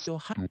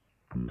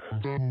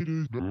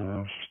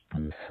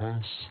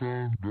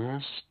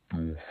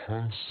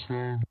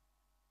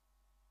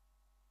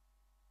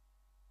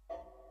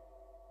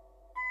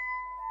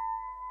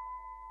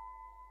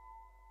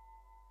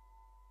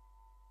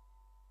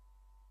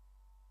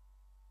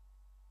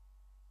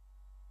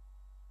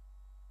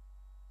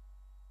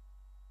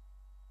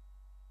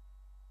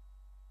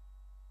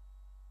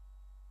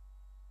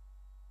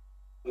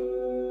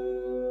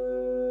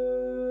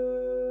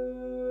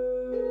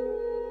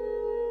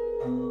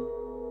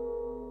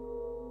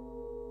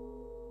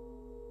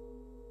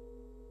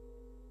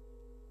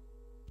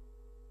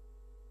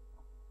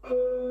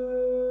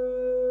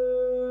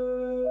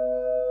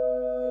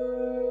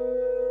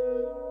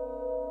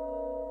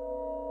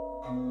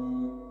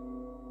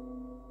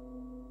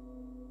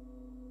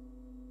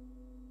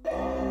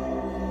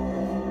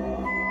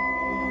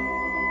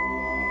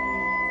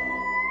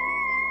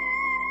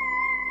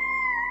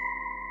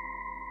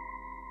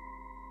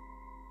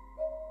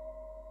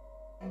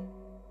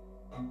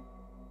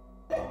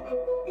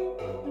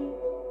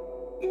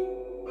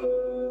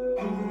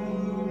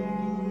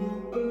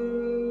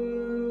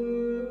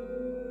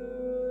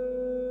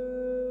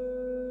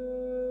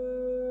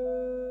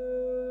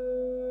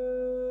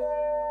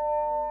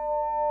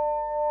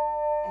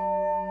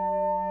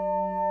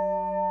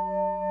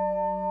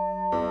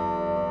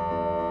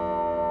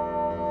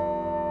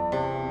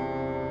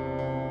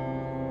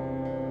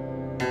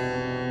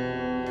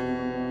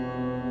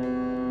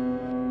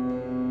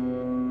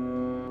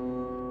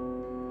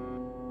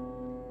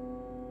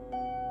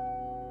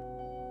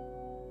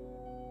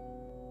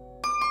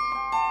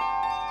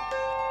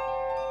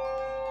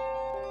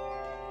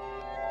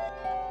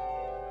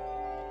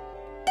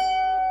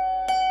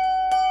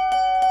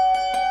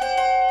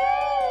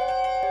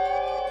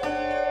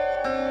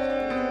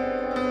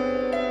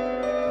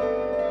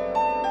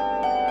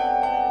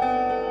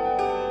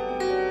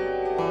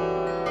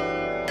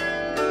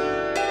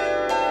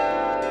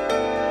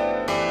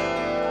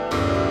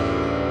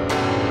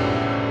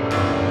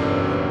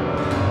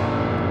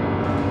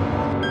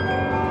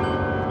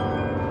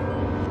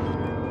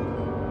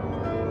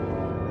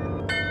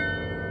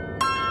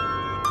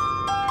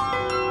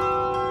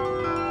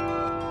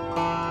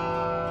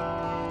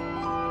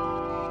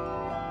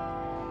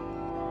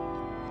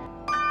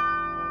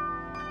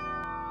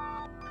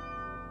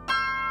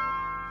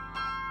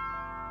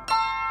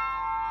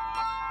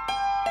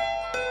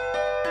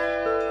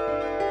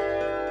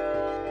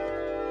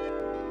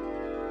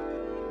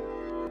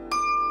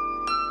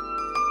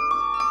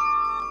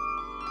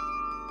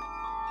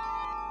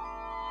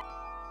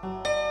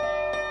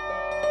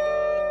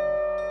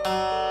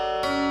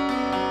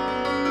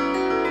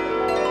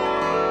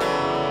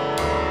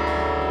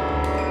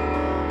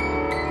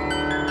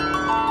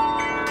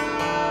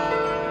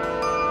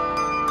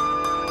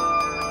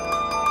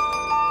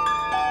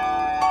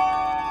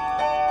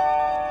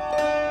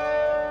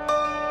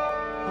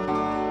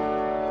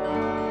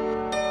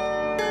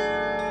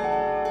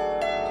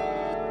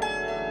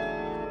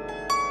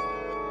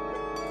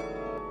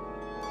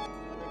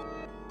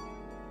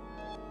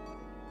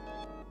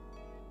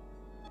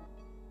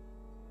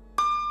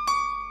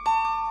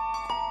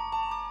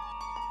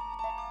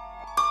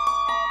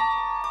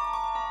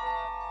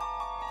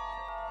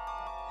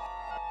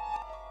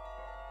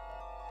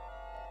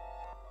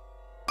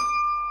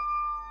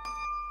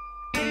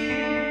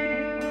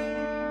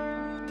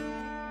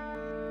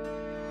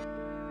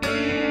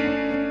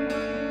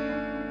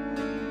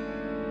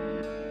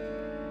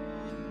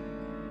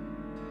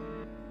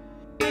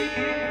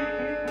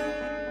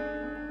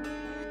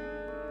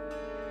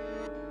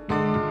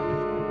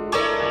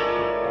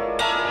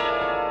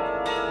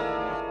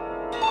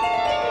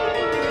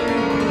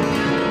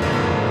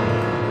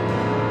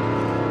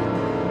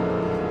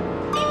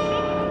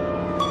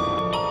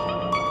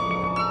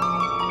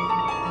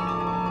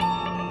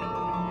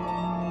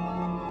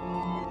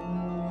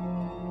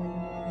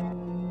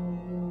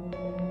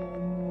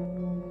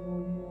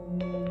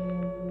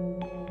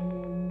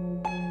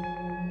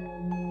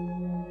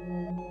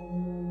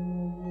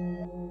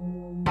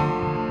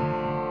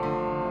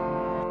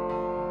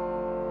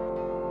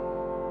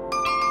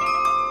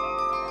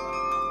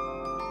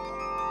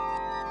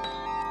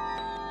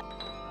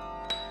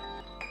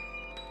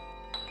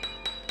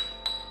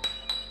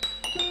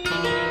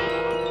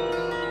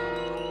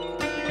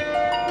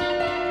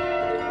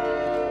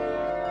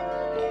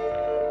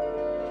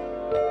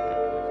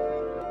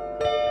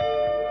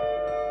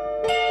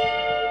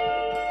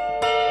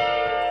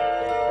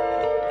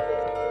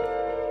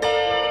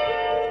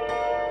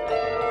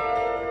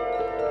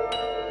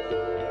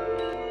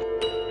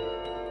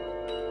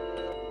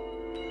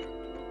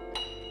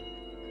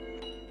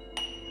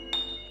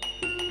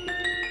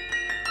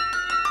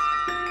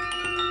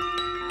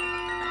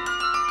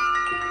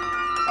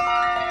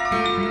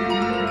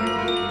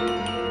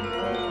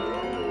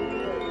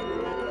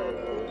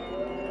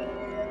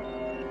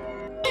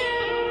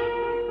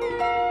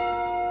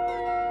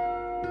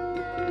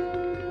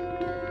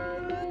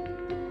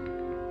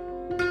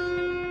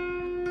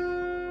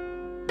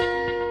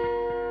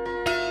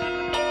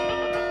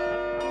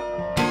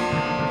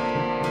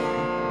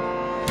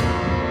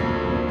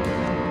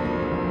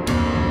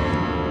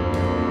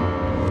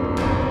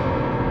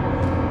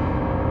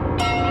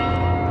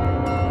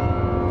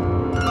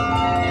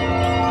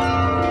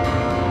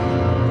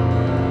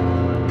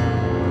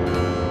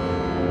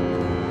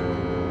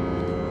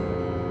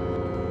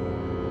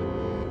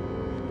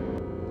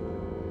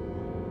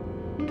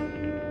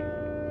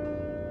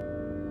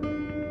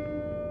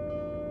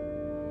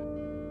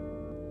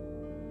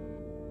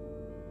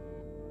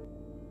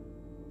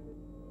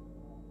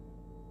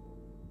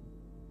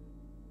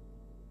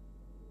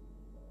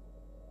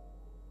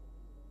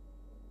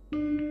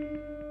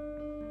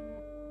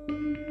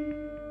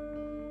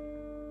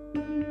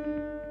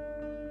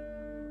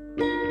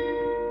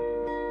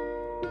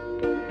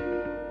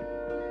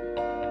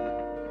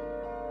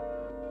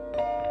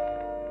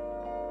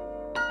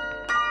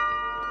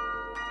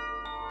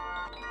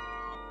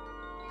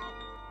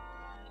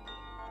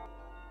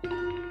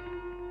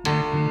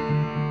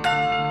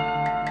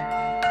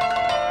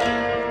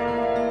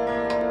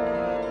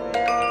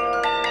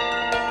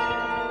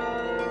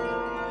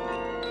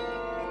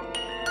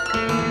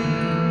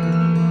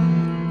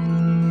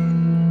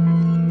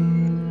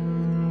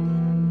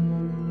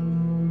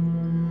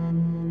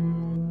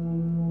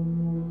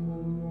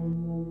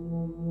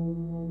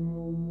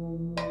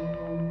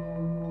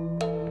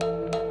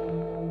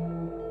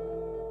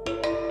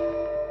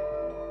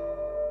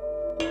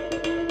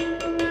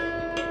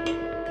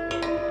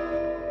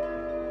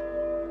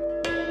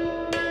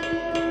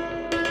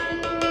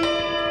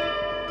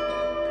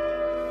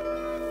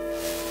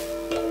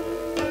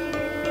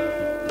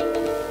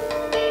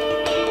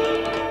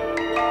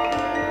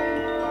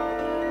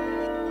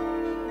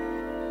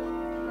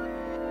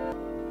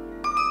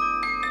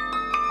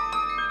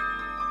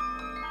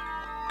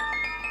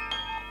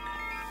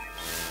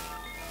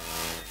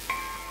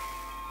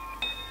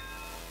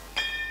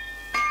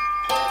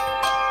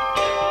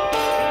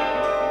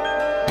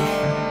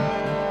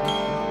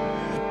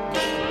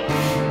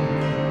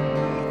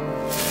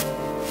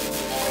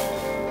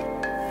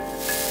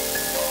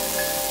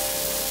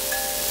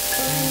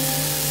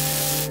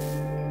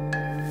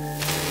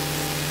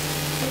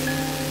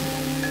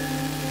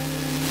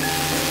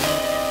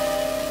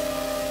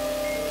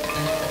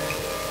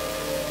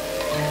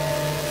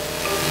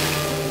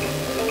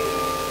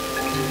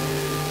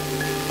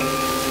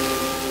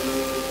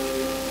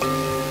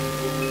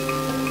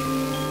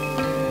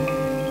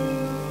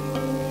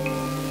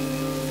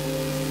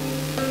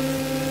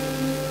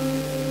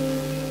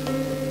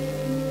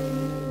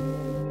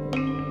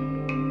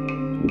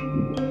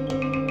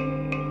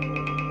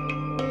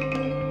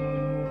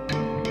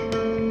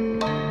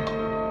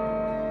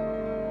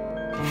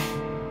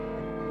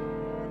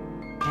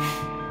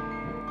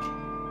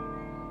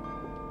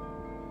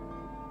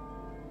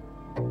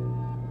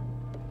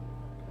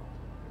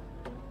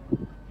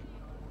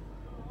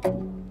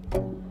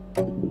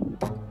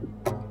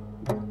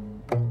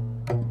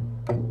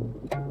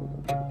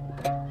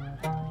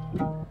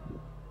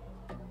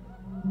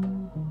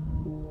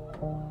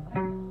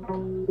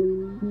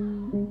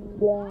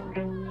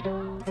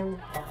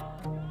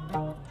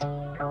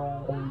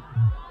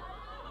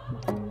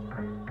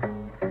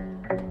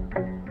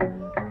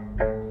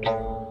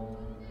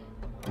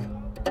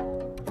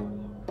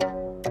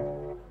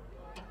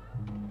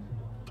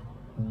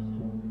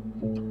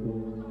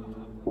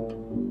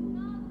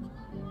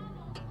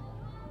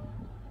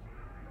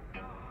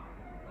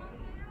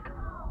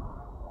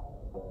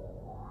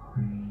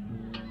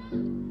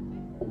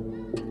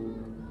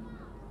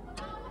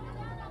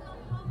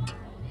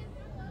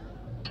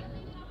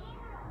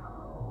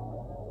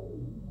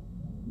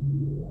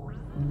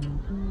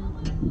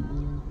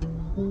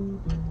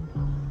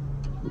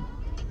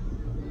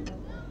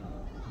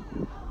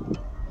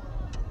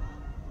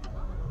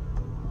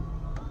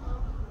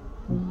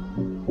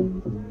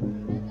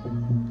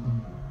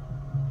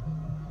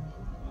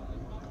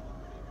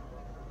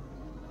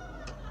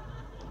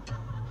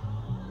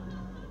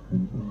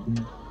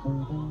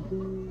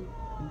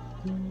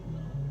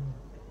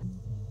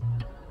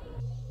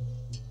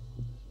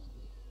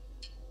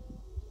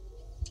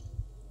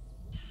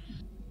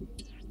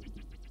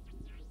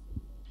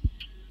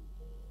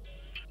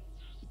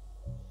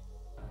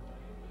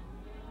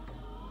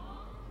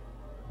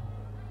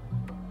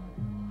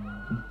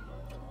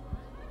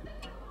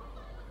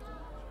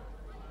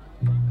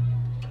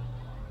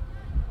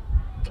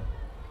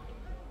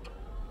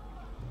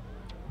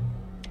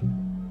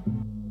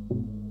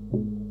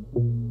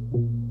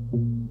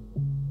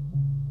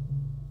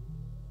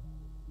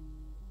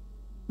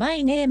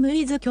My name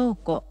is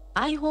Kyoko.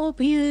 I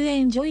hope you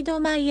enjoyed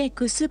my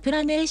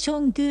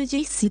explanation to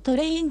this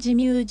strange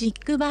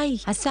music by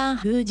Hasan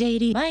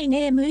Hujairi. My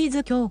name is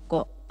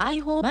Kyoko. I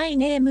hope my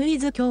name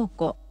is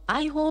Kyoko.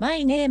 I hope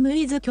my name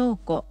is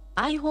Kyoko.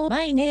 I hope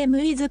my name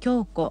is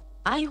Kyoko.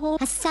 I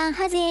hope Hasan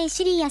has a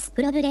serious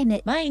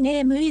problem. my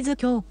name is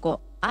Kyoko.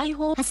 I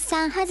hope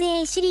Hasan has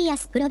a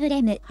serious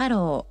problem.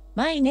 Hello.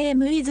 My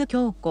name is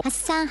Kyoko.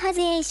 Hasan has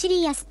a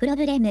serious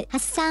problem.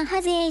 Hasan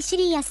has a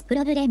serious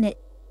problem.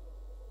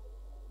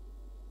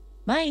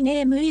 My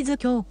name is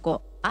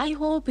Kyoko. I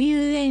hope you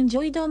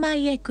enjoyed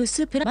my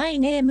My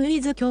name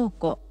is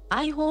Kyoko.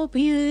 I hope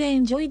you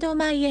enjoyed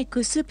my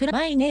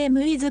My name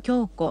is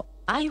Kyoko.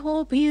 I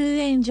hope you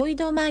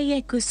enjoyed my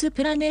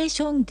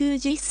explanation to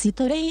this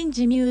strange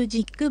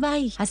music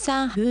by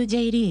Hasan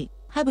Hujairi.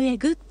 Have a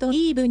good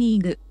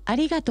evening. あ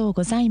りがとう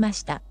ございま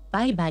した。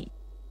バイバイ。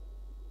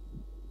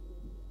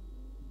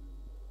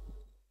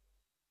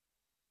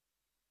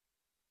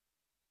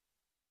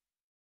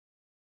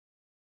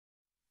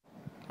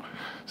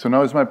So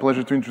now it's my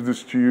pleasure to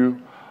introduce to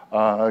you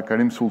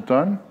Karim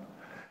Sultan.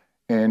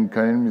 And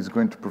Karim is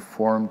going to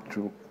perform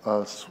to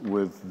us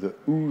with the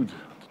oud,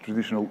 the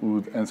traditional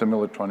oud, and some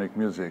electronic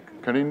music.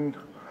 Karim,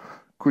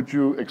 could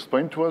you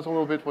explain to us a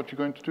little bit what you're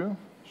going to do?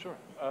 Sure.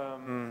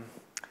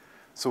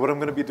 So what I'm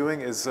going to be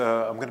doing is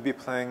I'm going to be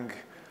playing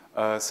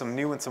some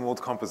new and some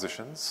old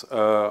compositions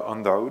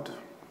on the oud,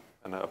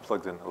 and a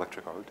plugged-in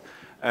electric oud.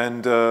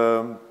 And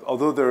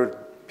although they're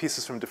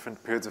pieces from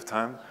different periods of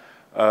time,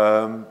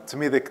 to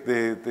me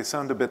they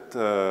sound a bit,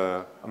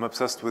 I'm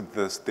obsessed with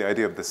the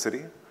idea of the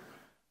city.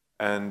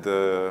 And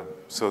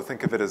so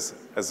think of it as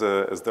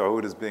the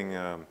oud as being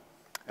an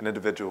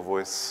individual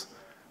voice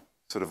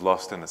sort of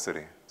lost in a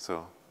city.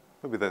 So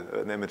maybe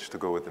an image to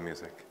go with the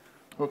music.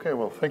 Okay,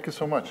 well, thank you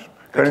so much.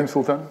 Karim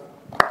Sultan.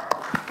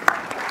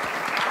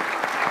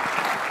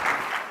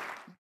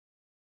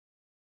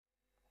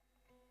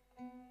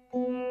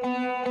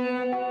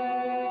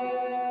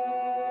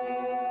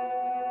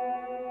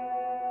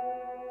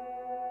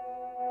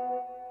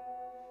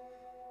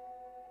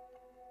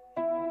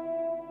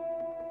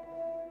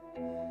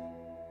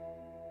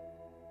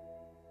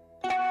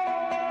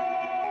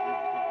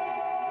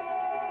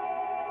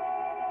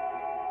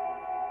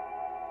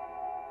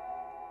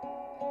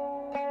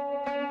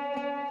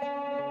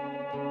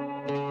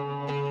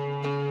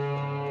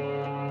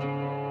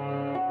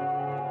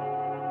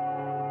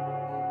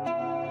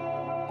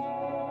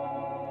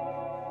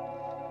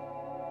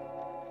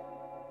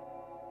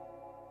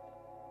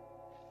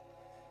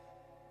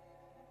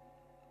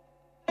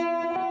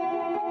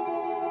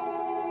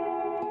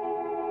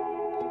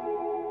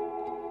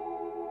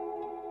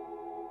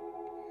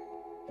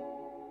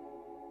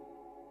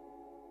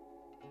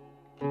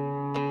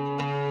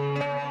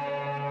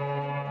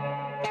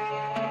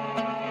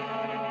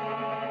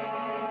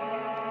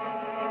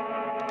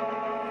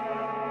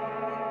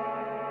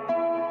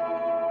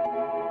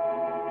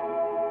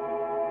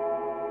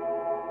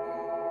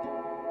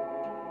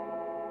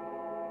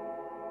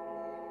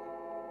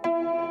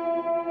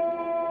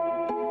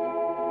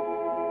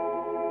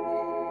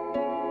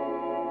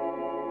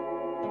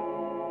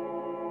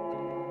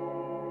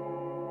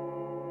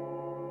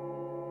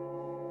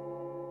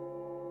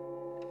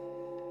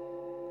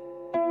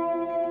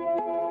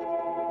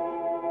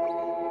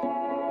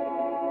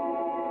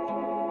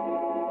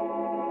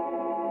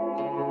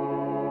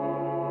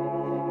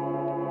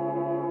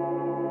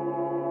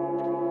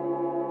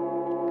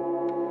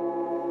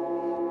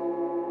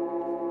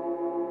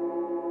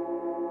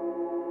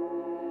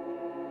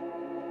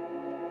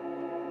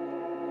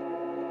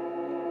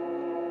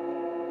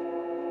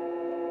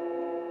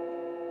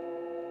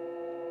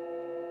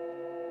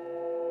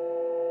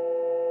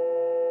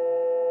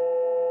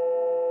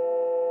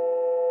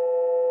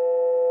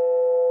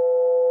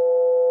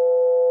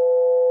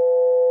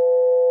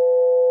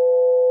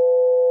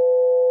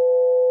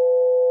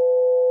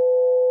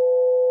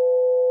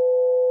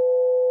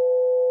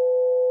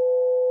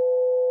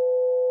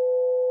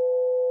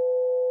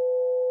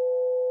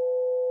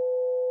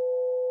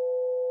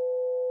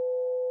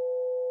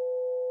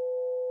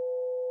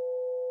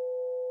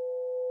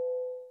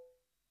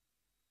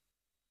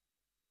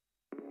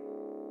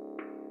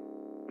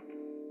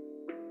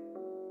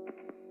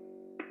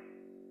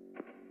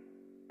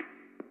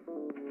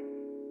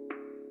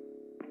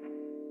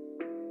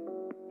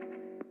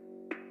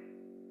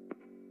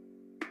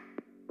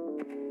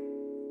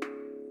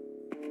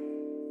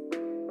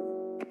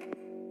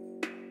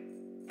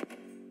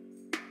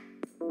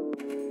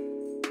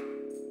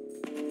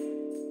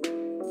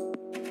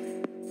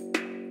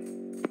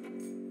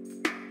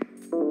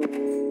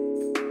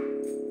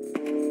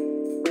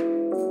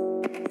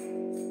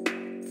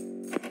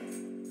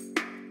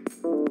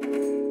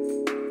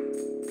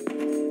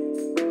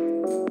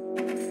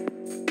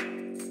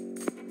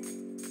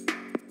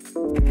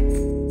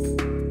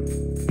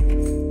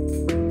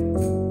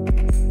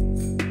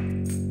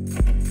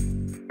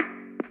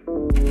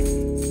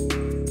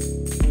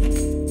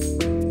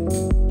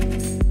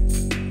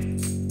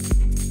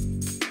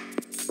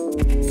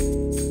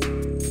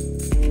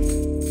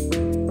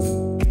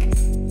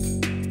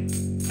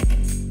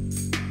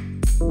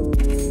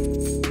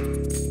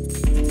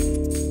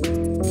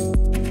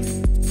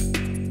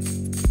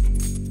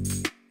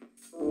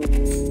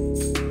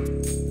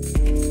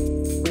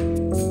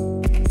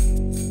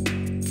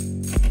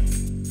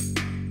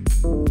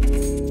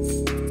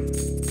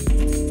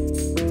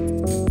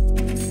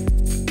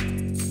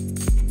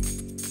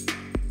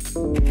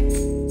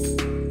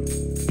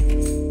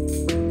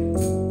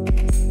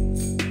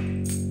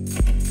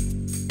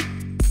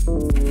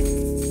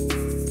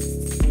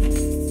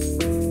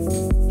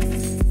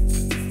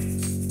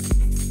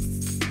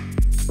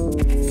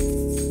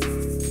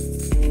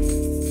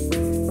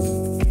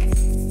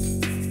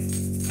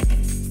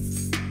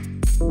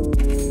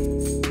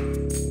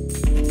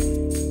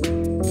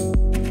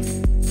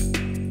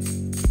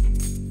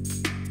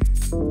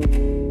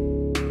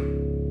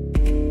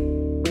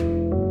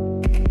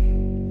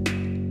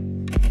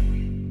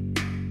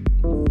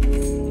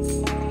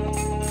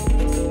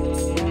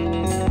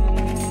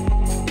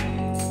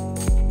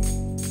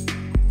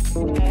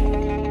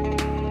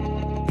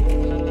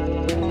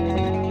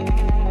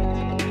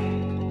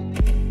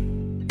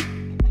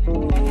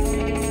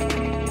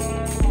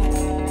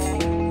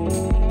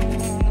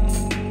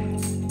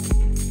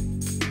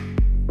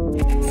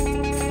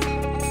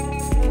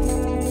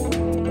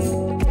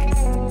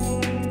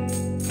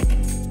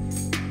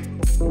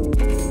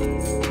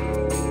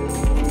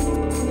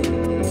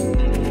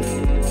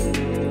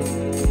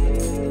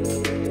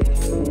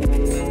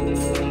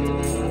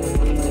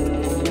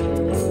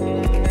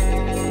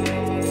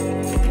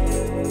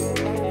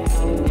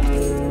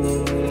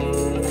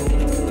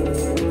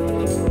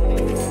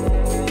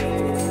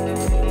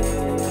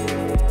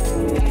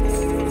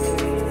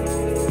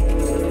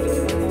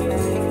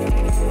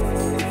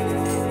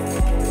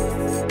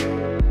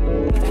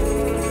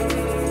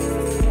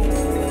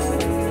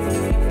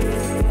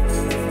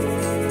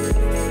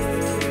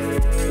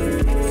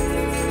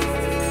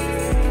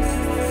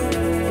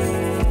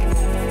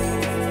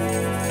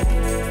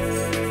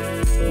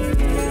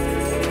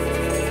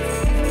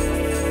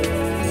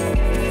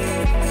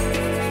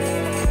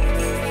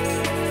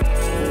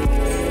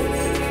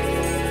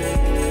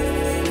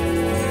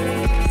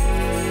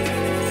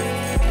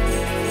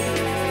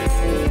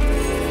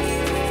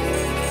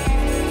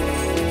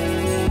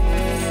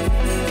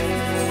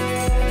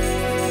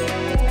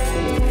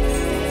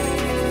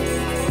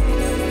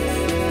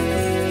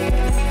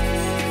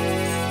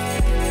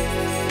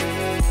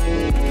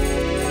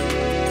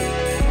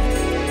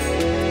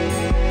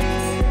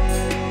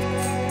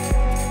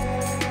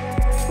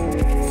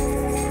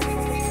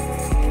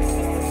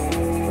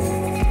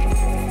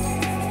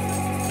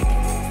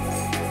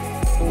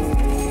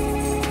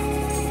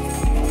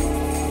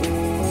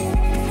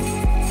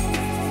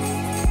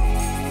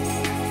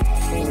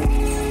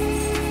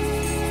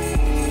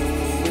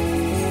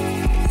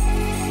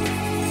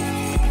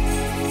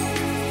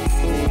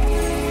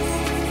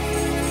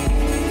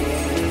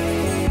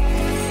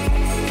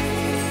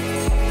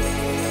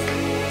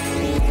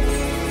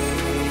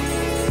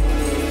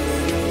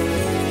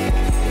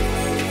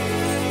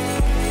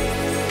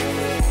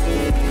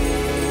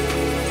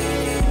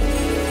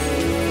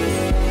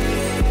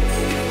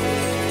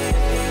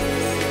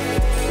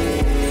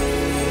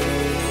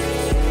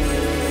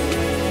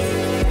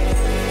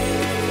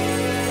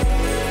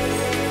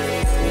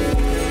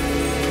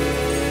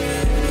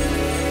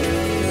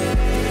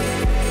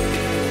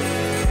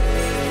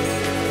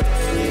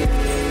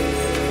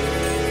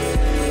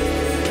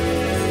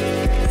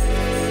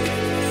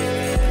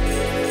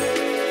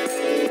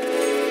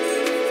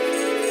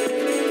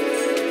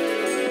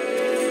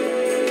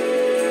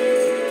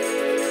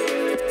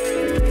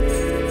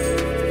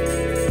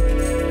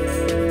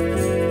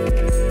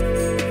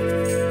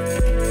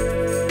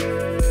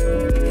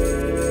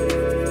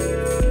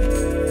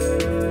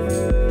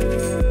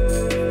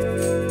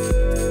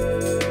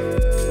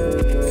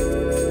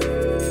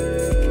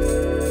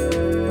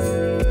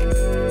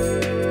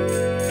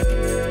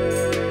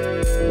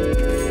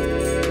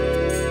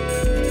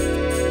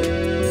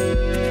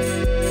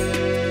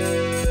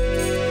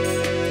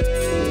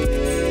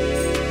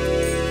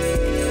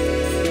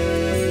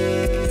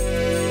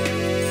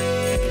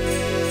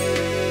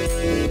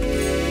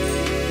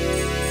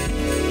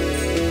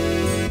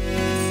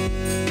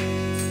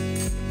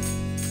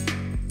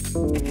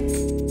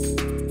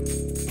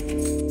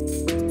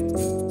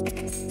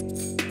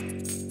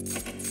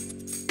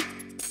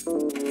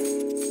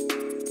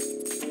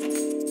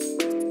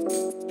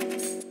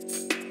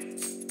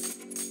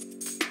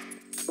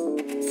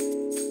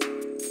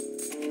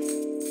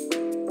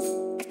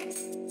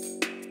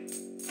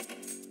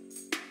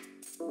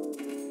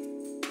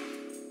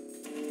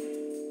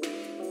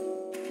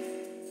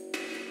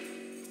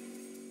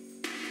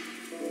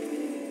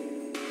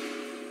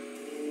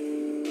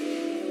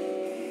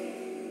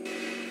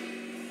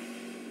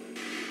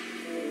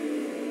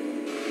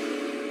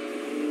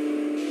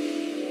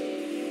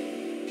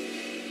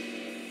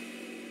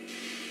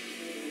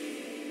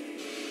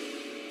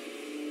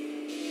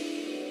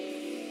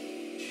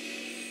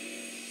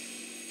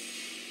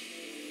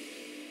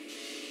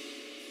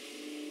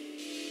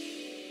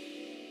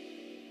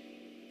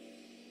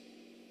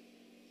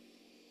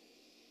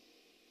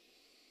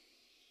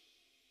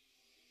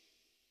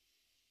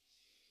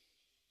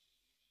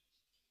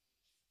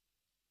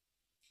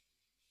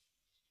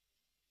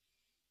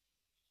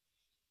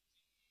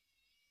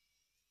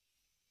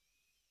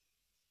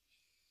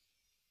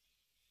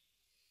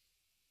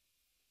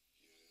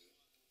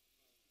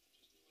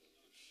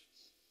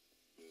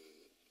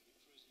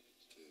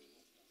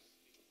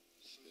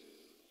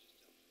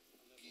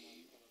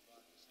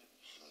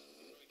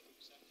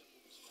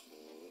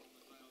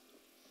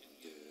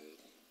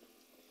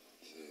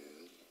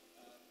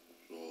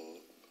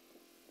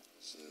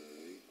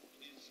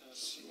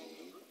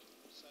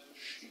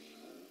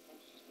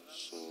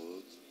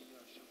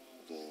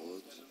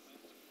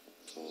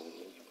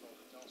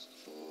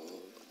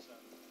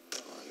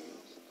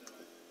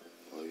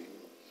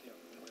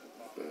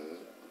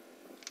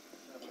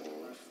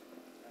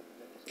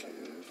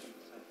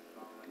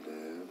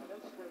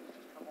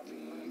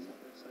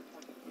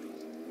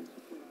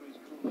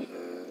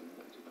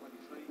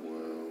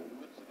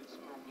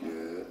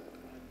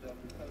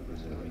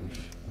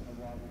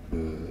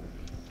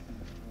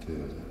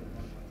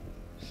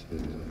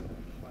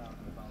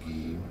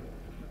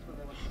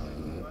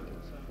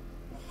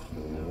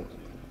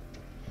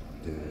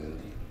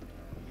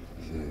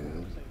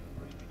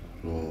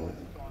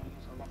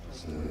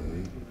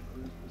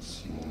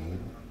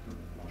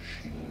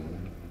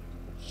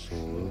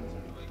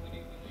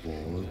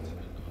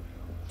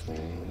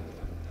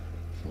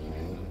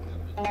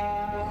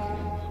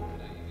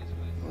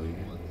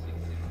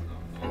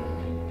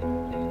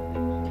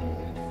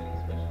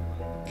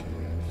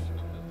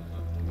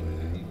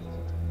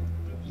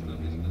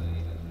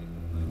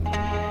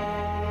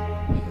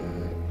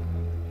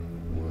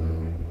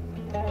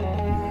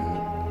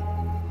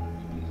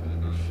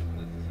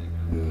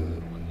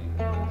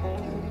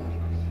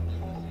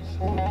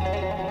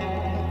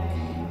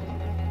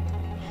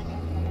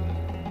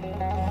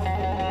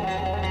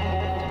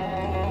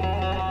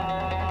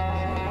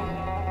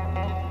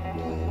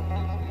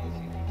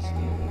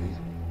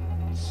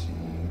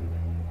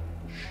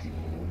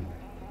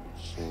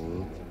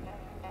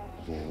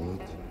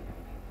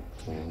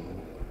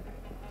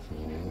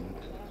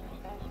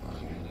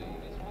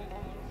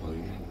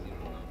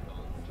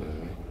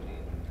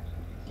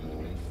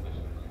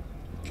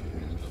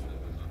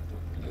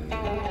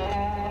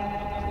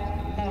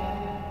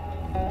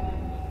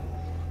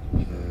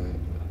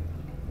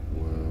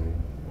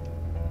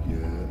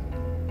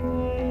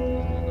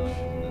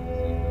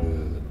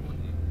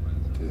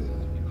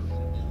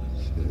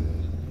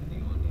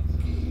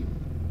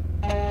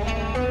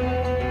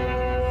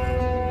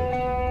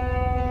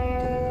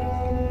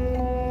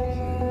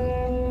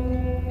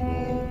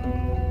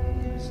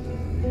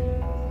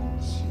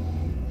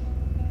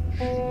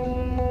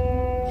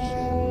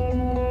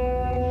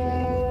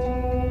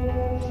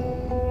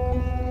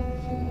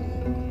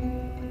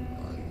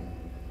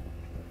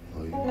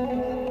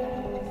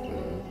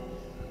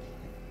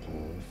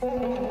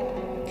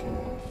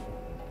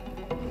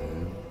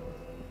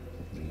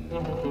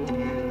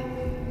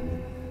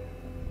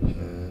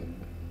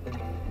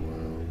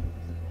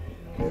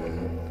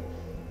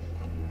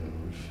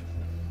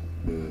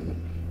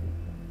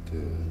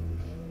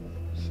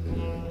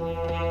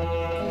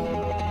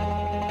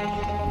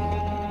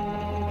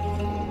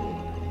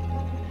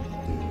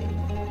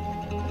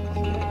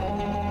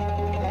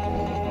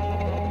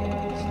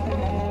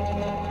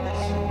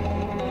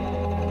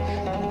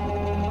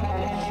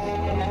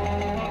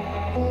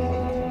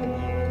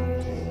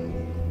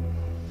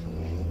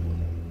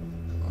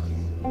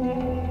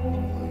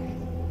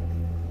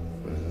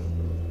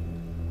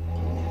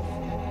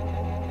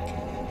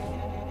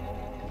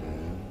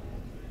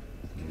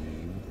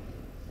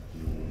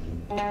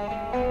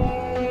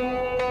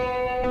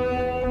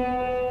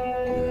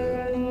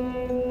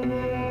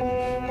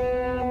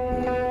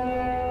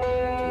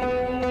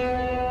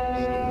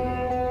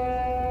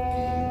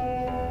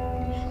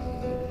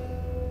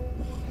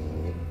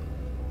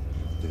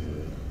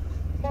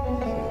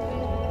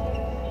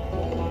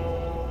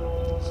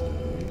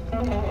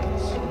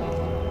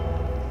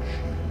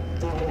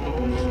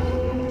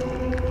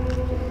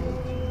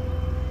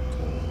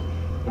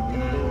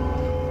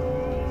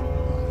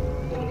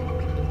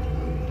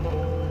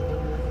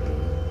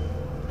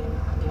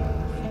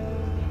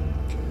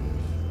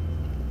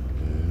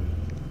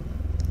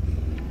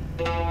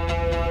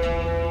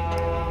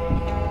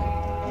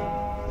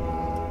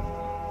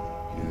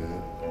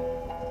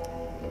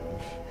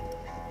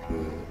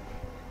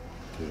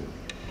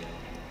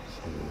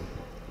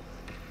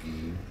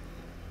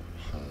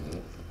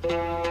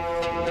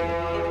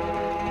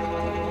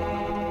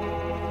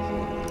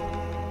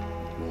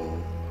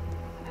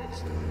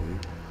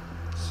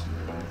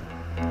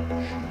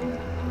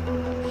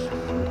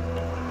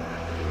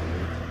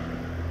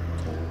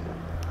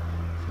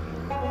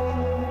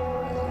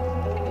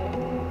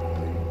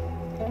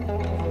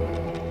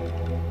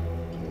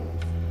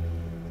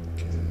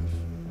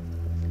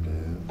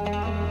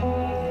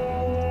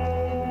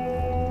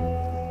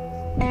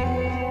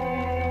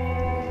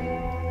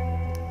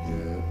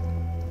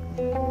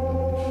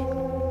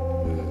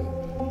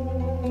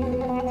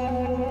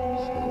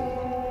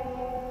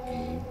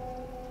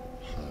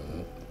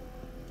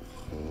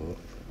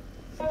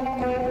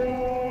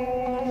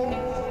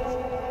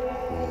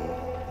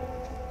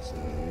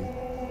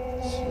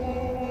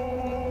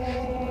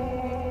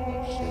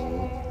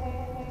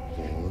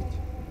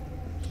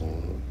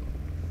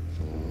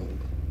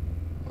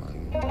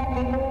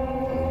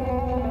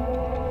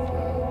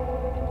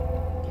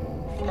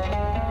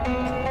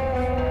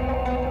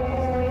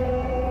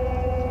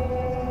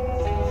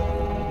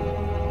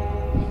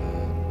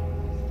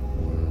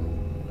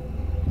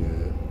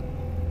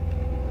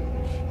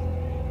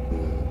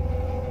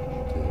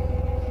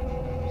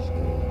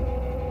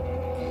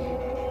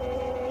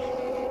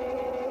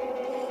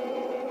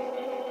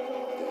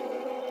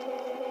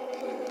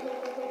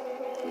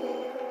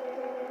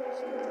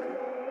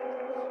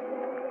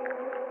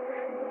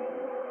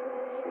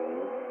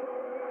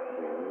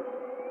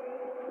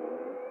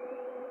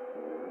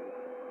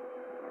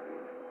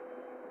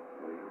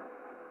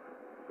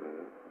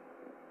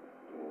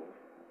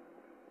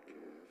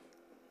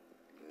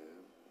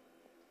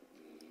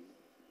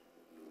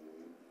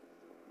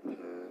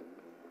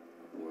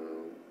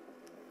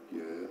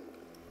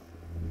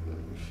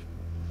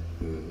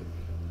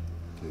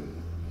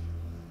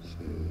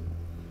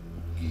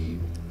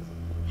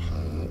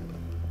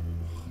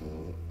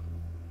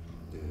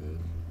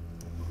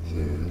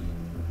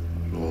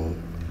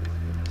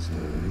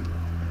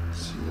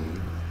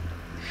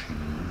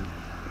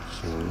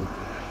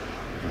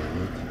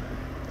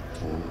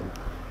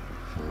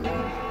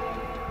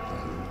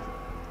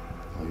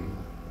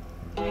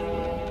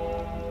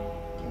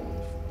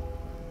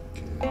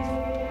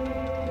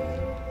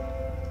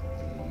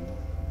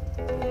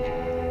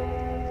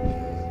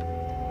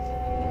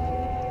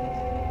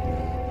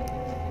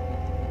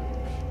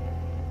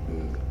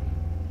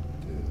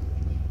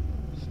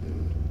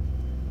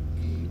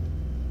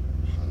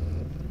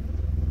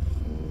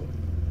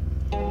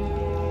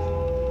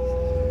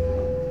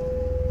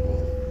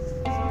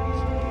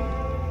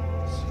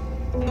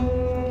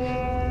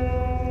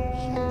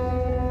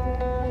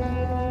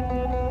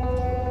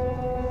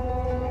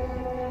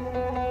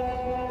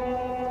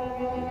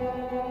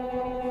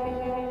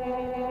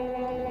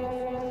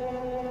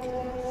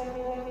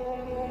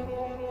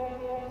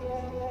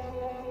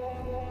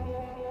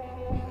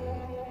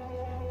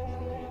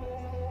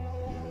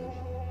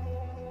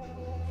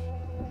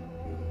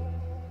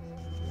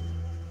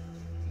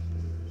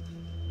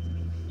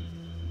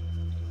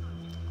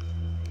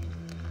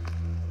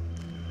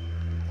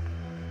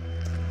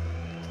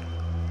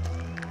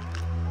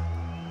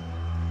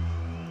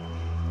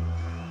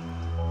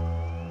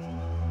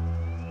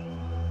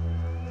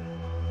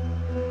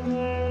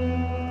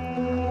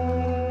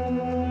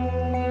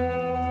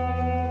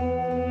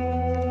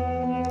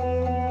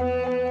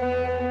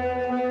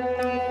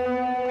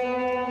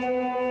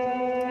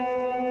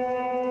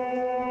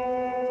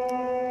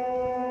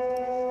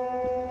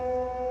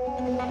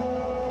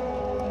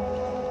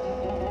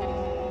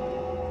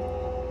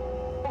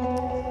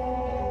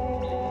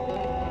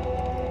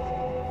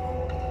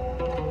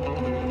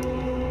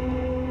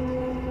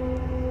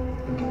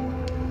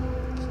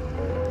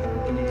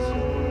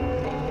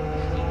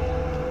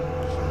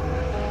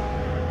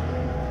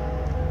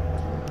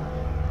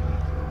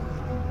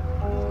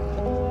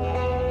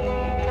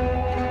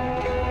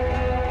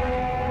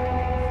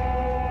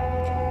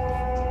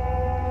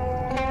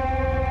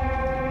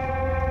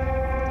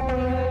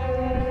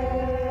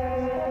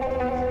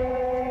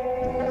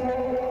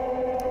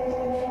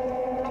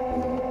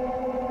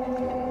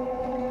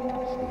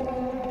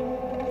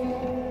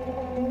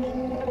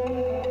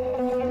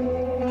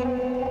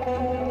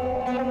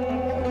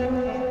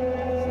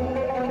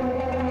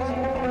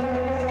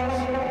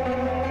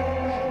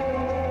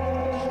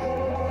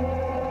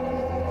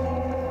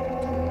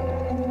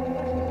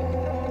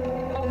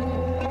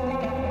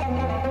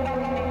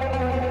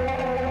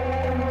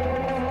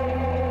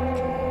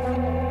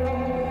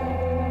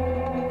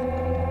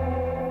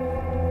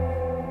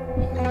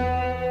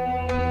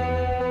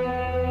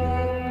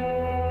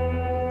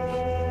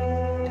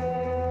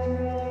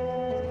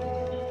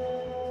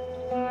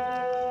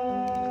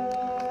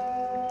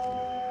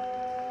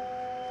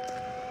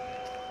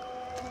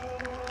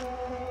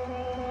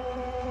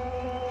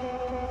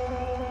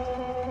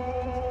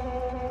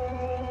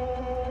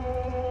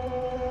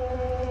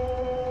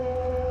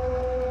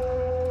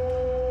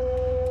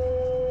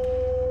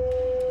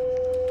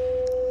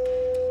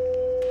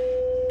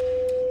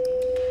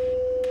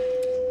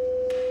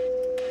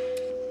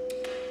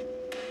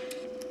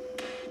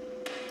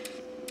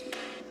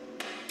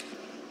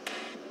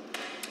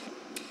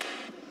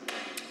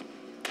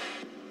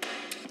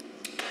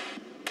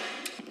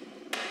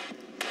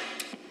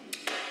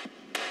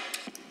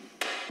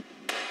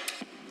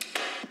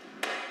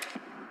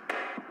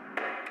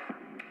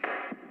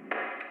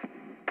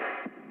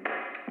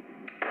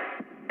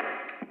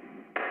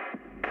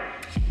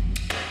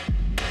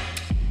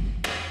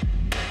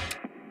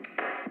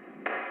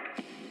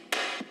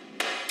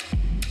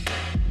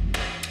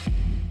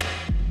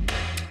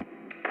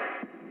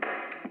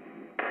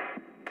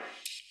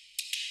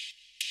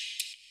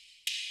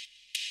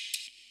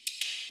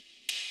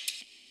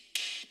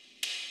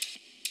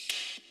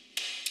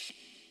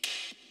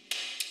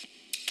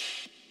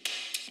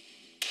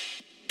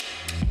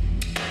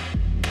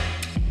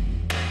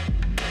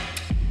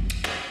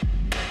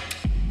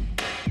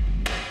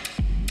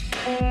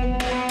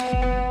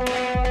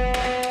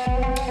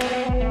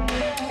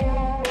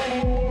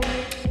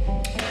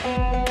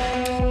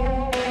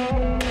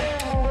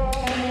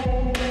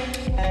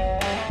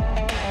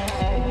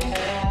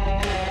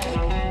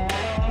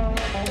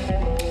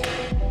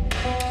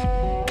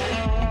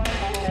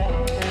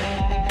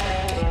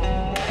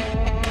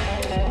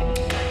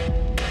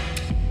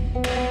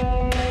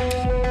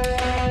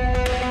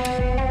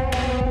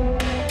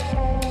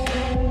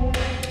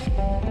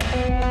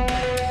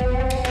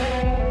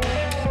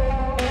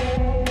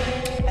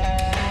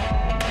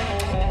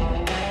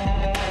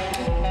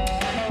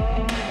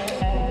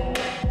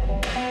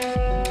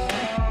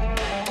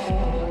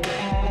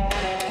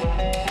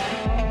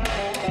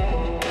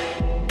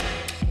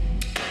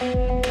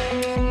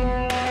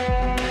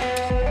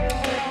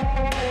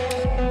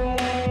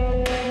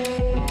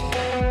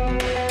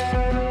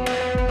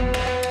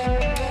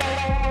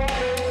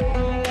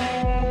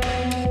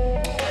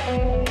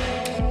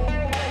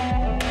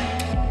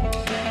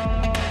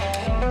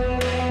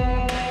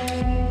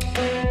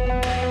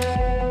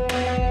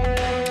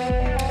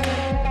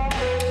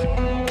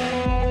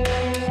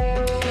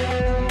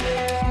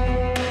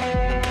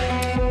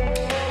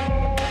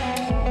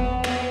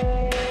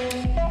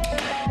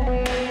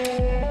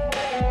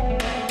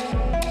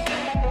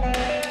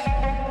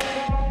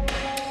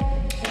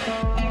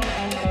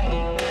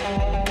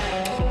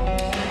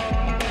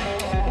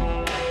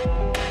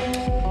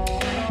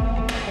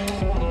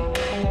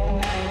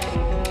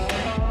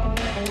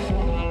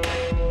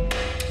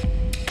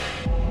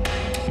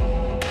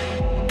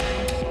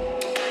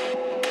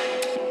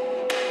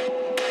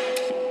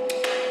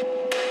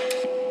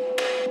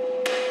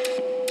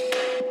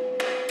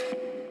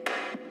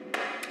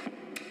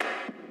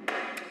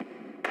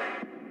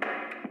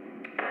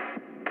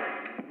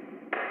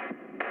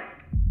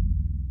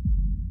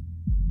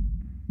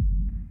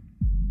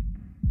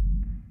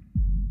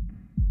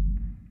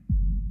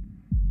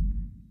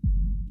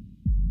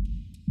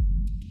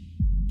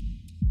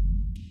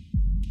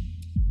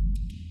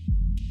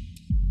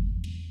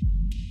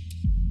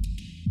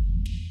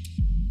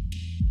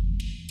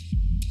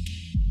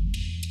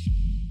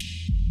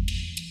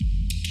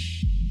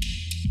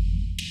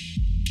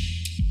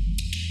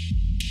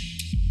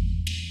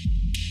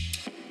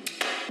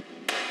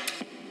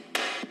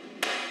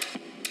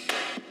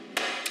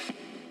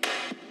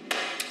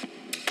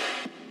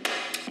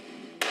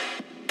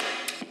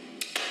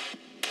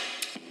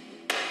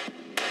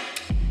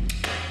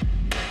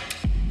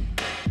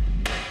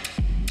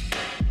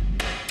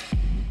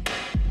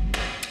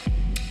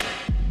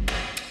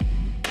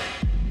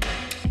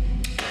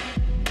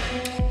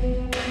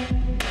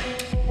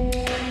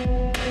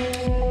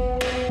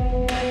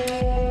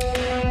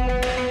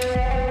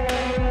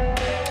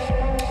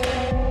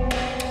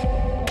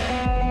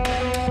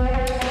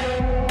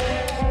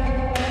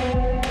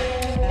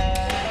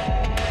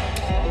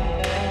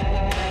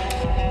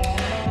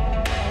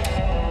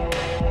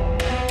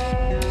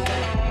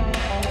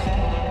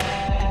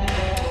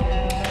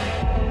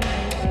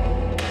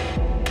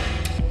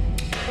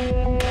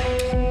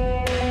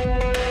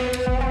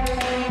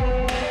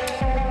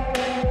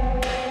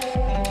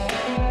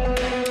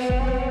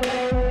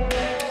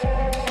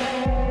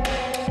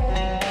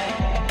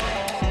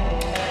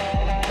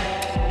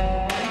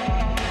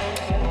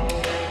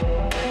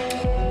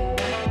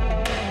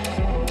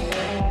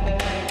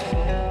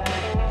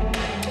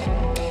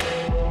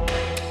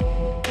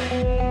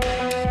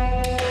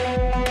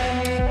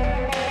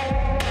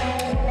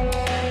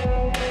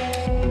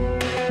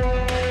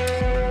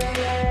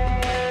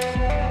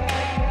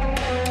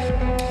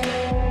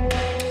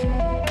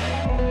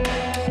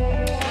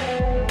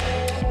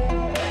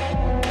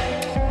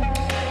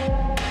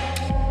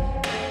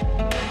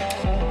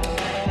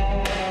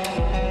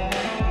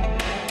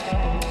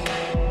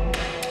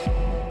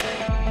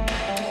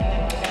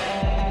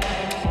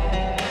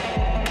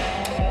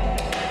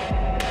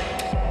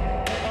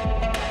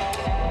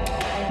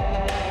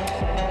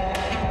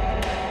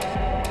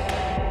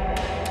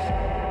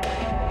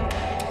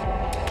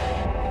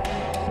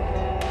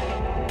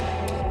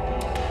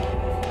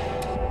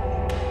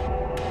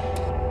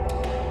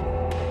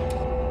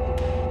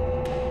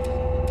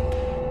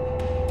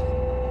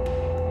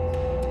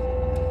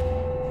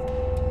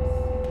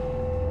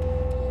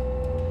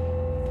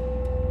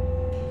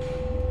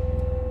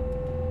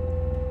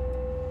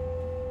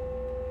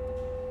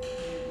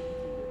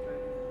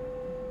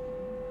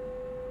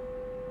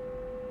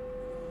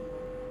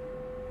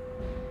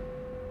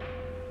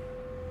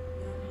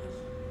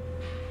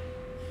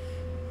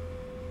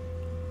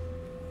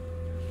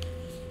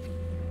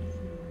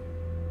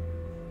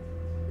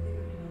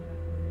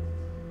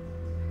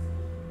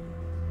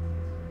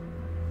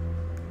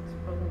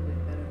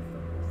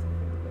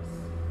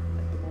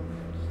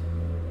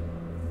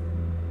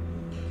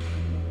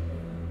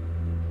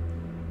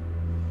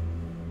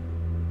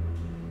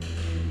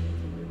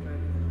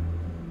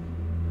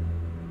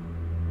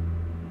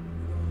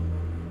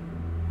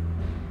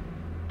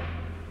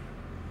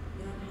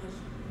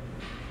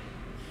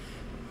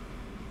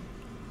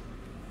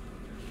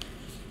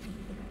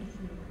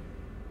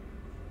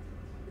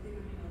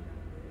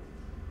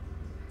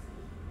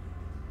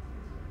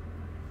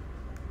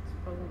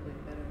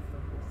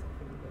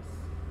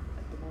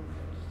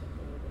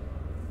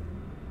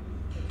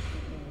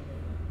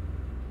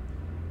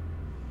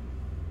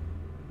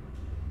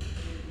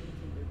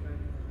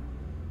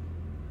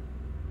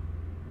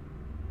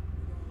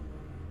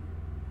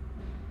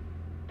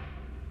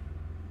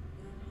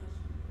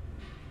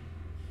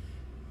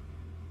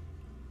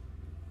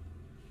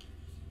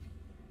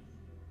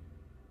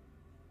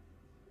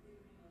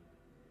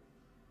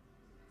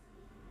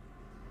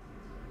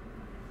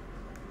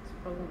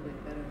 probably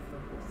better for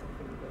both of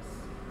you because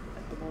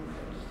at the moment I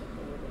just don't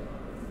know where they are.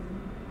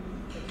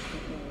 I just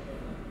don't know where they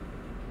are.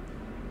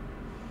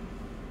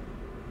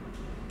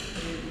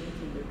 And you're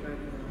thinking they're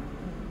driving around.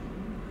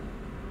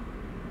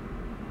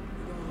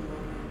 You don't know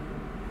what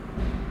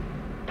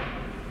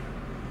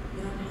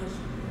you're not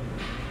husband.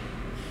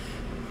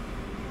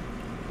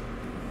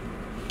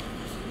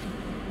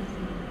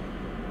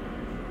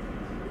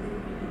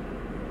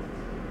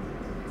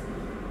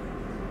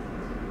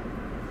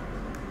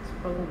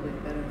 Probably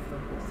better for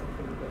both of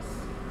you because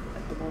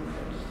at the moment I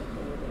just don't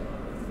know where they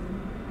are.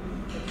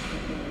 I just don't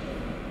know where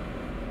they are.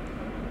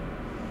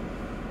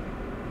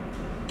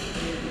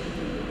 And you're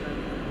thinking they're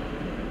driving around.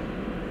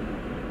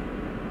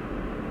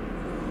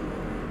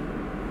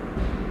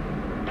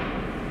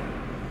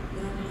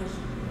 You're not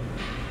husband.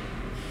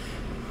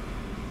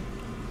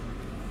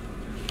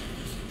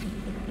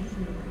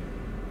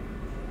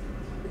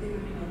 But they were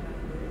hanging out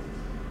there.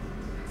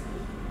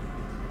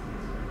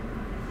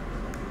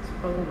 It's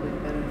probably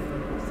better for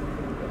both of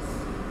you because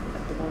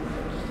at the moment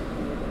I just don't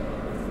know where they are.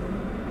 I just don't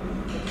know where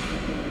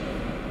they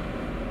are.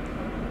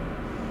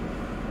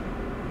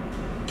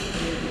 And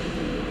you're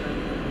thinking they're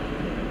driving around.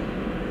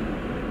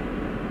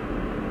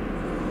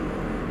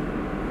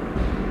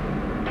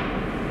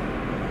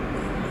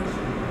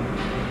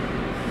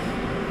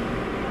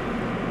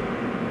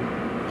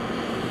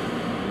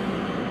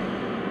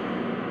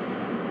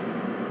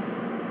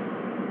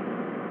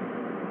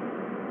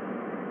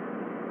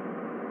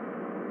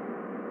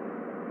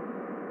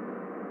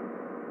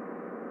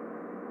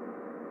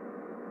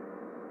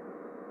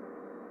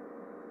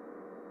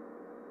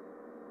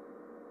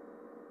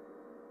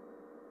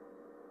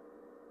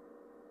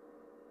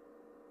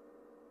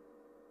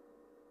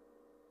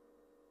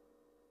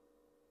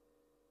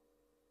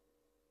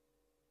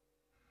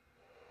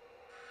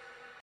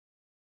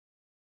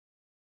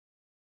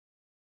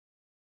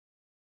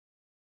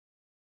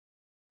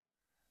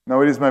 Now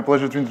it is my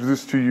pleasure to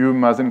introduce to you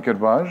Mazen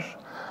Kerbaj.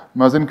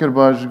 Mazen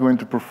Kerbaj is going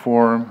to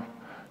perform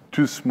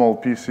two small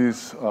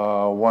pieces,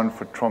 one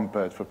for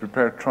trumpet, for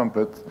prepared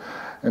trumpet,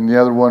 and the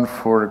other one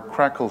for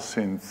crackle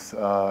synths.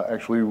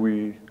 Actually,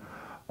 we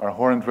are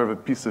honored to have a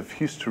piece of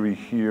history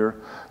here.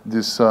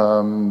 This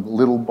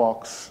little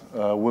box,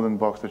 wooden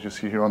box that you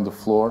see here on the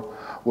floor,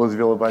 was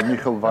developed by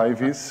Michal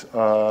Vaivis,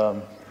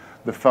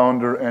 the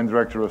founder and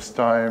director of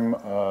STIME,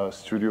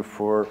 studio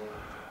for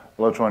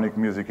electronic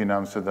music in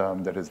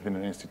Amsterdam that has been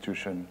an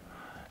institution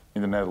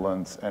in the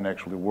Netherlands and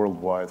actually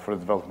worldwide for the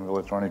development of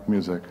electronic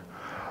music.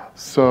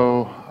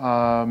 So,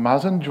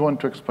 Mazen, do you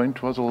want to explain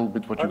to us a little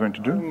bit what you're going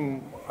to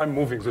do? I'm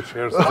moving the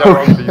chairs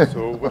around me,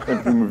 so...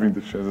 I'm moving the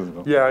chairs as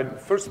well. Yeah,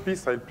 first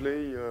piece I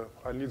play,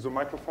 I need the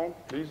microphone,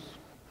 please.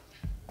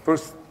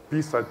 First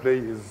piece I play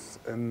is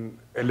an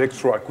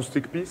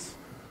electroacoustic piece.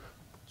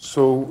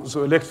 So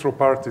the electro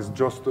part is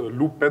just a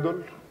loop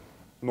pedal,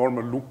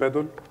 normal loop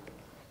pedal.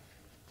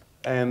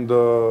 And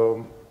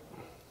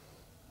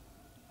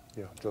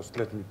yeah, just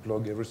let me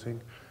plug everything.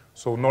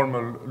 So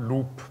normal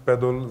loop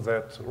pedal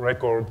that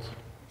records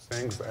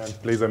things and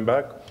plays them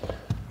back.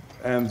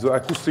 And the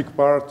acoustic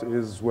part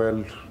is,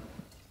 well,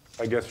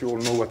 I guess you all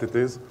know what it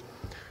is.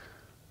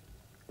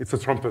 It's a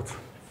trumpet,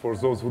 for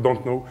those who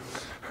don't know.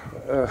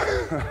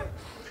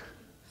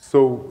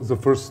 So the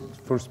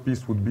first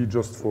piece would be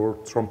just for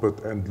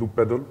trumpet and loop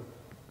pedal.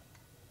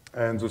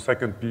 And the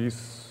second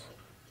piece,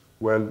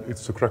 well,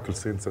 it's the crackle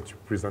synth that you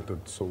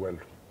presented so well.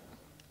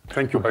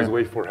 Thank you, by the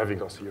way, for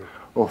having us here.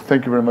 Well,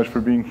 thank you very much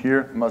for being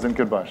here. Mazen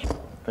Kerbaj.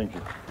 Thank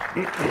you.